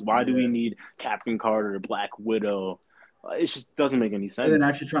stones. Why do we need Captain Carter, Black Widow? It just doesn't make any sense. And then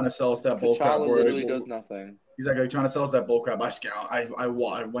actually trying to sell us that bullcrap. T'Challa literally does nothing. He's like trying to sell us that bullcrap. I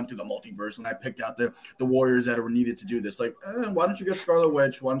went through the multiverse and I picked out the warriors that were needed to do this. Like, why don't you get Scarlet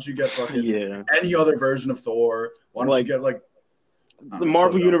Witch? Why don't you get fucking any other version of Thor? Why don't you get like the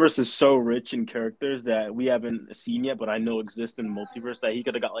Marvel universe is so rich in characters that we haven't seen yet, but I know exist in the multiverse. That he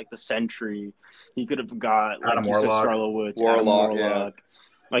could have got like the Sentry. He could have got like you said, Scarlet Witch, Warlock. Yeah.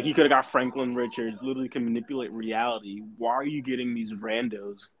 Like, he could have got Franklin Richards, literally can manipulate reality. Why are you getting these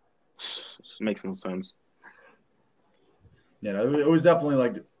randos? It makes no sense. Yeah, it was definitely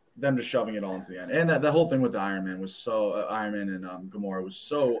like them just shoving it all into the end. And that whole thing with the Iron Man was so Iron Man and Gamora was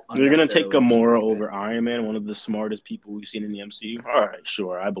so unnecessary. You're going to take Gamora over Iron Man, one of the smartest people we've seen in the MCU? All right,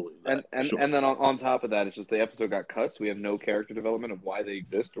 sure, I believe that. And then on top of that, it's just the episode got cut, so we have no character development of why they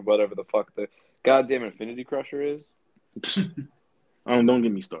exist or whatever the fuck the goddamn Infinity Crusher is. Don't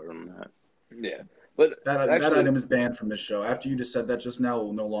get me started on that. Yeah, but that item is banned from this show. After you just said that just now, it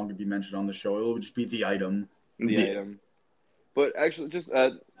will no longer be mentioned on the show. It will just be the item. Item. But actually, just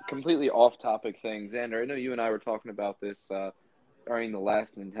a completely off-topic thing, Xander. I know you and I were talking about this during the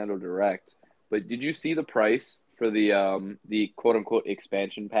last Nintendo Direct. But did you see the price for the quote-unquote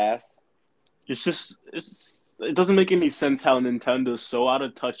expansion pass? It doesn't make any sense how Nintendo's so out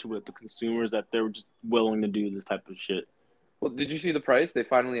of touch with the consumers that they're just willing to do this type of shit. Well, did you see the price? They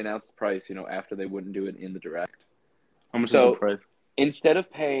finally announced the price, after they wouldn't do it in the Direct. How much is the price? Instead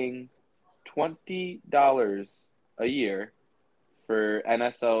of paying $20 a year for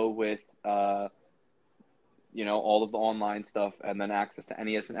NSO with, all of the online stuff and then access to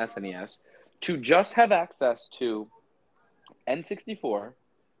NES and SNES, to just have access to N64,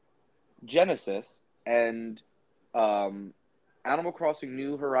 Genesis, and Animal Crossing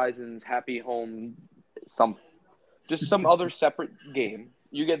New Horizons, Happy Home, just some other separate game.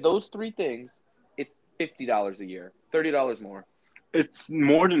 You get those three things, it's $50 a year, $30 more. It's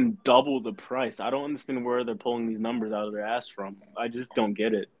more than double the price. I don't understand where they're pulling these numbers out of their ass from. I just don't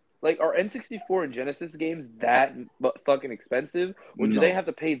get it. Like, are N64 and Genesis games that fucking expensive? Or do they have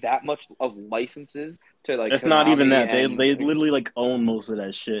to pay that much of licenses to, like, it's not even that. They literally, like, own most of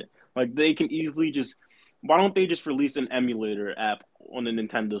that shit. Like, they can easily just... Why don't they just release an emulator app on the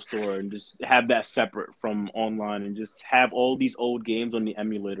Nintendo store and just have that separate from online and just have all these old games on the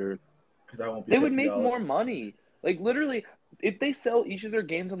emulator? Because that won't be They would make more money. Like, literally, if they sell each of their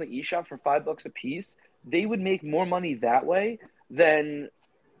games on the eShop for $5 a piece, they would make more money that way than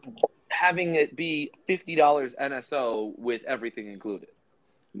having it be $50 NSO with everything included.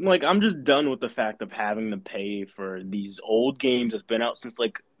 Like, I'm just done with the fact of having to pay for these old games that's been out since,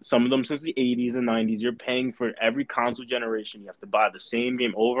 like, some of them since the 80s and 90s. You're paying for every console generation. You have to buy the same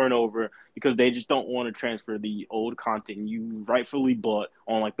game over and over because they just don't want to transfer the old content you rightfully bought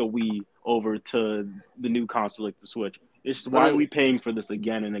on, like, the Wii over to the new console, like the Switch. It's just, why are we paying for this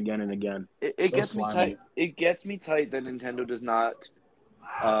again and again and again? It gets me tight. It gets me tight that Nintendo does not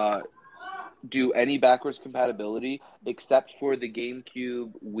do any backwards compatibility except for the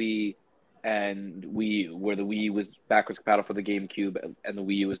GameCube, Wii, and Wii U, where the Wii was backwards compatible for the GameCube and the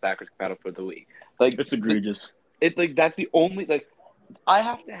Wii U was backwards compatible for the Wii. Like, it's egregious. That's the only, like, I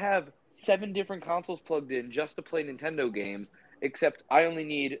have to have 7 different consoles plugged in just to play Nintendo games, except I only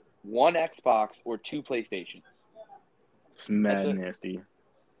need 1 Xbox or 2 PlayStations. It's mad nasty.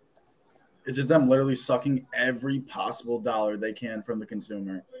 It's just them literally sucking every possible dollar they can from the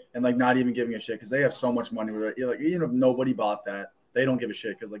consumer and, like, not even giving a shit because they have so much money. Where, like, even if nobody bought that, they don't give a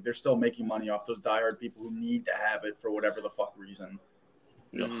shit because, like, they're still making money off those diehard people who need to have it for whatever the fuck reason.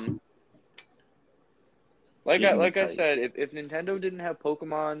 Mm-hmm. Like I said, if Nintendo didn't have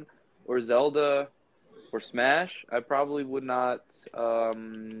Pokemon or Zelda or Smash, I probably would not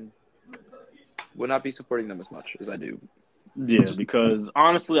be supporting them as much as I do. Yeah, because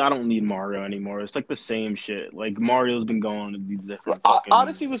honestly, I don't need Mario anymore. It's like the same shit. Like, Mario's been going to these different fucking...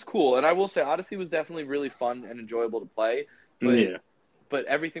 Odyssey was cool, and I will say Odyssey was definitely really fun and enjoyable to play. But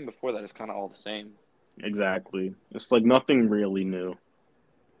everything before that is kind of all the same. Exactly. It's like nothing really new.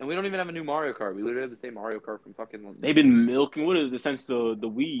 And we don't even have a new Mario Kart. We literally have the same Mario Kart from fucking... They've been milking... What is it? Since the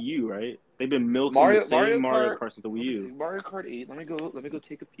Wii U, right? They've been milking the same Mario Kart since the Wii U. Mario Kart 8. Let me go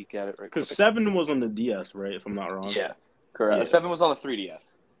take a peek at it right quick. Because 7 was on the DS, right? If I'm not wrong. Yeah. Correct. Yeah. 7 was on the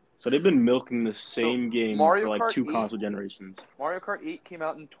 3DS. So they've been milking the same game for like Kart 2 console generations. Mario Kart 8 came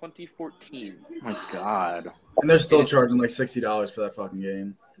out in 2014. Oh my god. And they're still charging like $60 for that fucking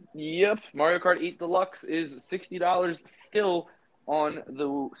game. Yep. Mario Kart 8 Deluxe is $60 still on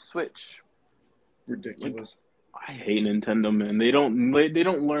the Switch. Ridiculous. Like, I hate Nintendo, man. They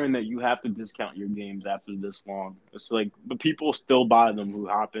don't learn that you have to discount your games after this long. It's like, but people still buy them who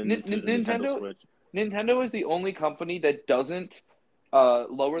hop into Nintendo Switch. Nintendo is the only company that doesn't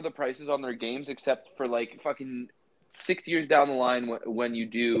lower the prices on their games except for like fucking 6 years down the line when they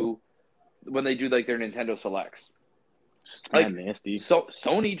do like their Nintendo Selects. It's like, nasty. So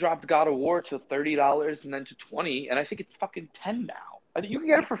Sony dropped God of War to $30 and then to $20, and I think it's fucking $10 now. I think you can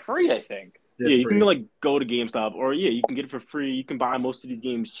get it for free. I think. Yeah, you can like go to GameStop, or you can get it for free. You can buy most of these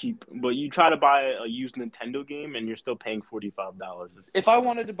games cheap, but you try to buy a used Nintendo game, and you're still paying $45. If I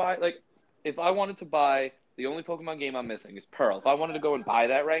wanted to buy the only Pokemon game I'm missing is Pearl. If I wanted to go and buy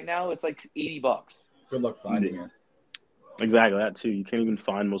that right now, it's like $80. Good luck finding it. Exactly, that too. You can't even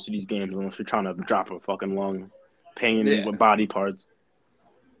find most of these games unless you're trying to drop a fucking lung, paying with body parts.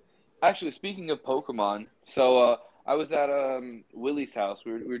 Actually, speaking of Pokemon, so I was at Willie's house.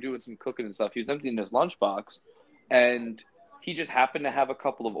 We were doing some cooking and stuff. He was emptying his lunchbox, and he just happened to have a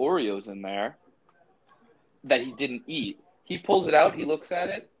couple of Oreos in there that he didn't eat. He pulls it out. He looks at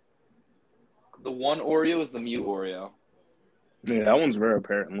it. The one Oreo is the Mew Oreo. Yeah, that one's rare,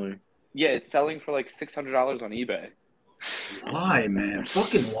 apparently. Yeah, it's selling for like $600 on eBay. Why, man?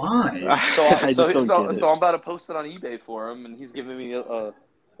 Fucking why? So I'm about to post it on eBay for him, and he's giving me a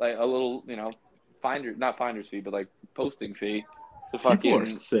little, not finder's fee, but like posting fee. People are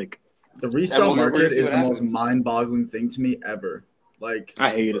sick. The resale market is the most mind-boggling thing to me ever. Like,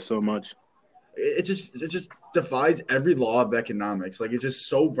 I hate it so much. It just defies every law of economics. Like, it's just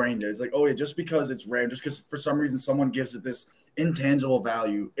so brain dead. It's like, oh yeah, just because it's rare, just because for some reason someone gives it this intangible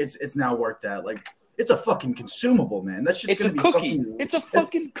value, it's now worth that. Like, it's a fucking consumable, man. That's just gonna be fucking. It's a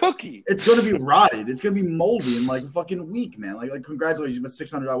fucking cookie. It's gonna be rotted. It's gonna be moldy and like fucking a week, man. Like congratulations, but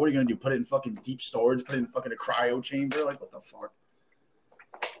 $600. What are you gonna do? Put it in fucking deep storage? Put it in fucking a cryo chamber? Like, what the fuck?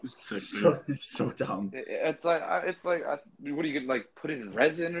 It's so dumb. It's like what are you gonna like put it in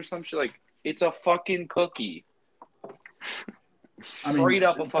resin or some shit? Like, it's a fucking cookie. I mean, straight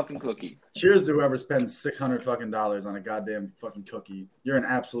up a fucking cookie. Cheers to whoever spends $600 fucking on a goddamn fucking cookie. You're an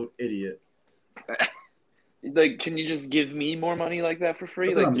absolute idiot. Like, can you just give me more money like that for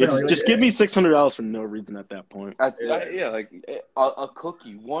free? Like, just give me $600 for no reason at that point. Like a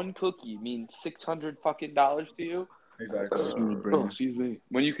cookie, one cookie means $600 fucking to you. Exactly. Excuse me.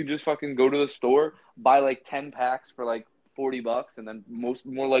 When you can just fucking go to the store, buy like 10 packs for like $40, and then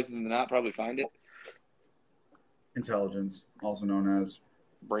more likely than not probably find it. Intelligence, also known as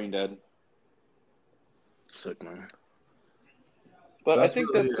brain dead. Sick, man. But I think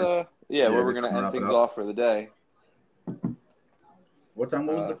that's where we're gonna end things off for the day. What time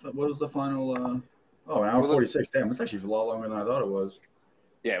what was the final? An hour 46. Damn, it's actually a lot longer than I thought it was.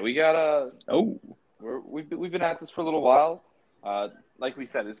 Yeah, we got we've been at this for a little while. Like we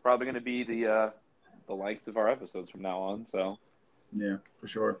said, it's probably going to be the length of our episodes from now on. So yeah, for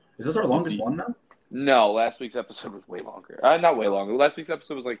sure. Is this our longest one now? No, last week's episode was way longer. Not way longer. Last week's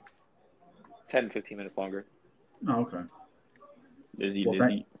episode was like 10, 15 minutes longer. Oh, okay. Busy.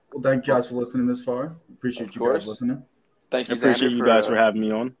 Thank you guys for listening this far. Appreciate you guys listening. Thank you, appreciate you guys for having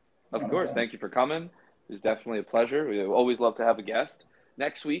me on. Of course. Thank you for coming. It was definitely a pleasure. We always love to have a guest.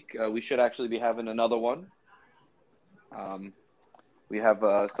 Next week, we should actually be having another one. We have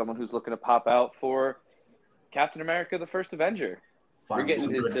someone who's looking to pop out for Captain America: The First Avenger. Finally,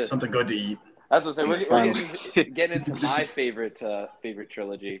 something good to eat. That's what I'm saying. We're getting into my favorite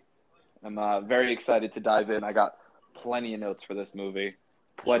trilogy. I'm very excited to dive in. I got plenty of notes for this movie.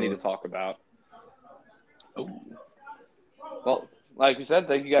 Plenty to talk about. Oh. Well, like we said,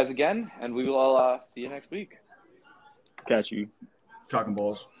 thank you guys again, and we will all see you next week. Catch you. Talking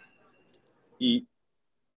balls. Eat.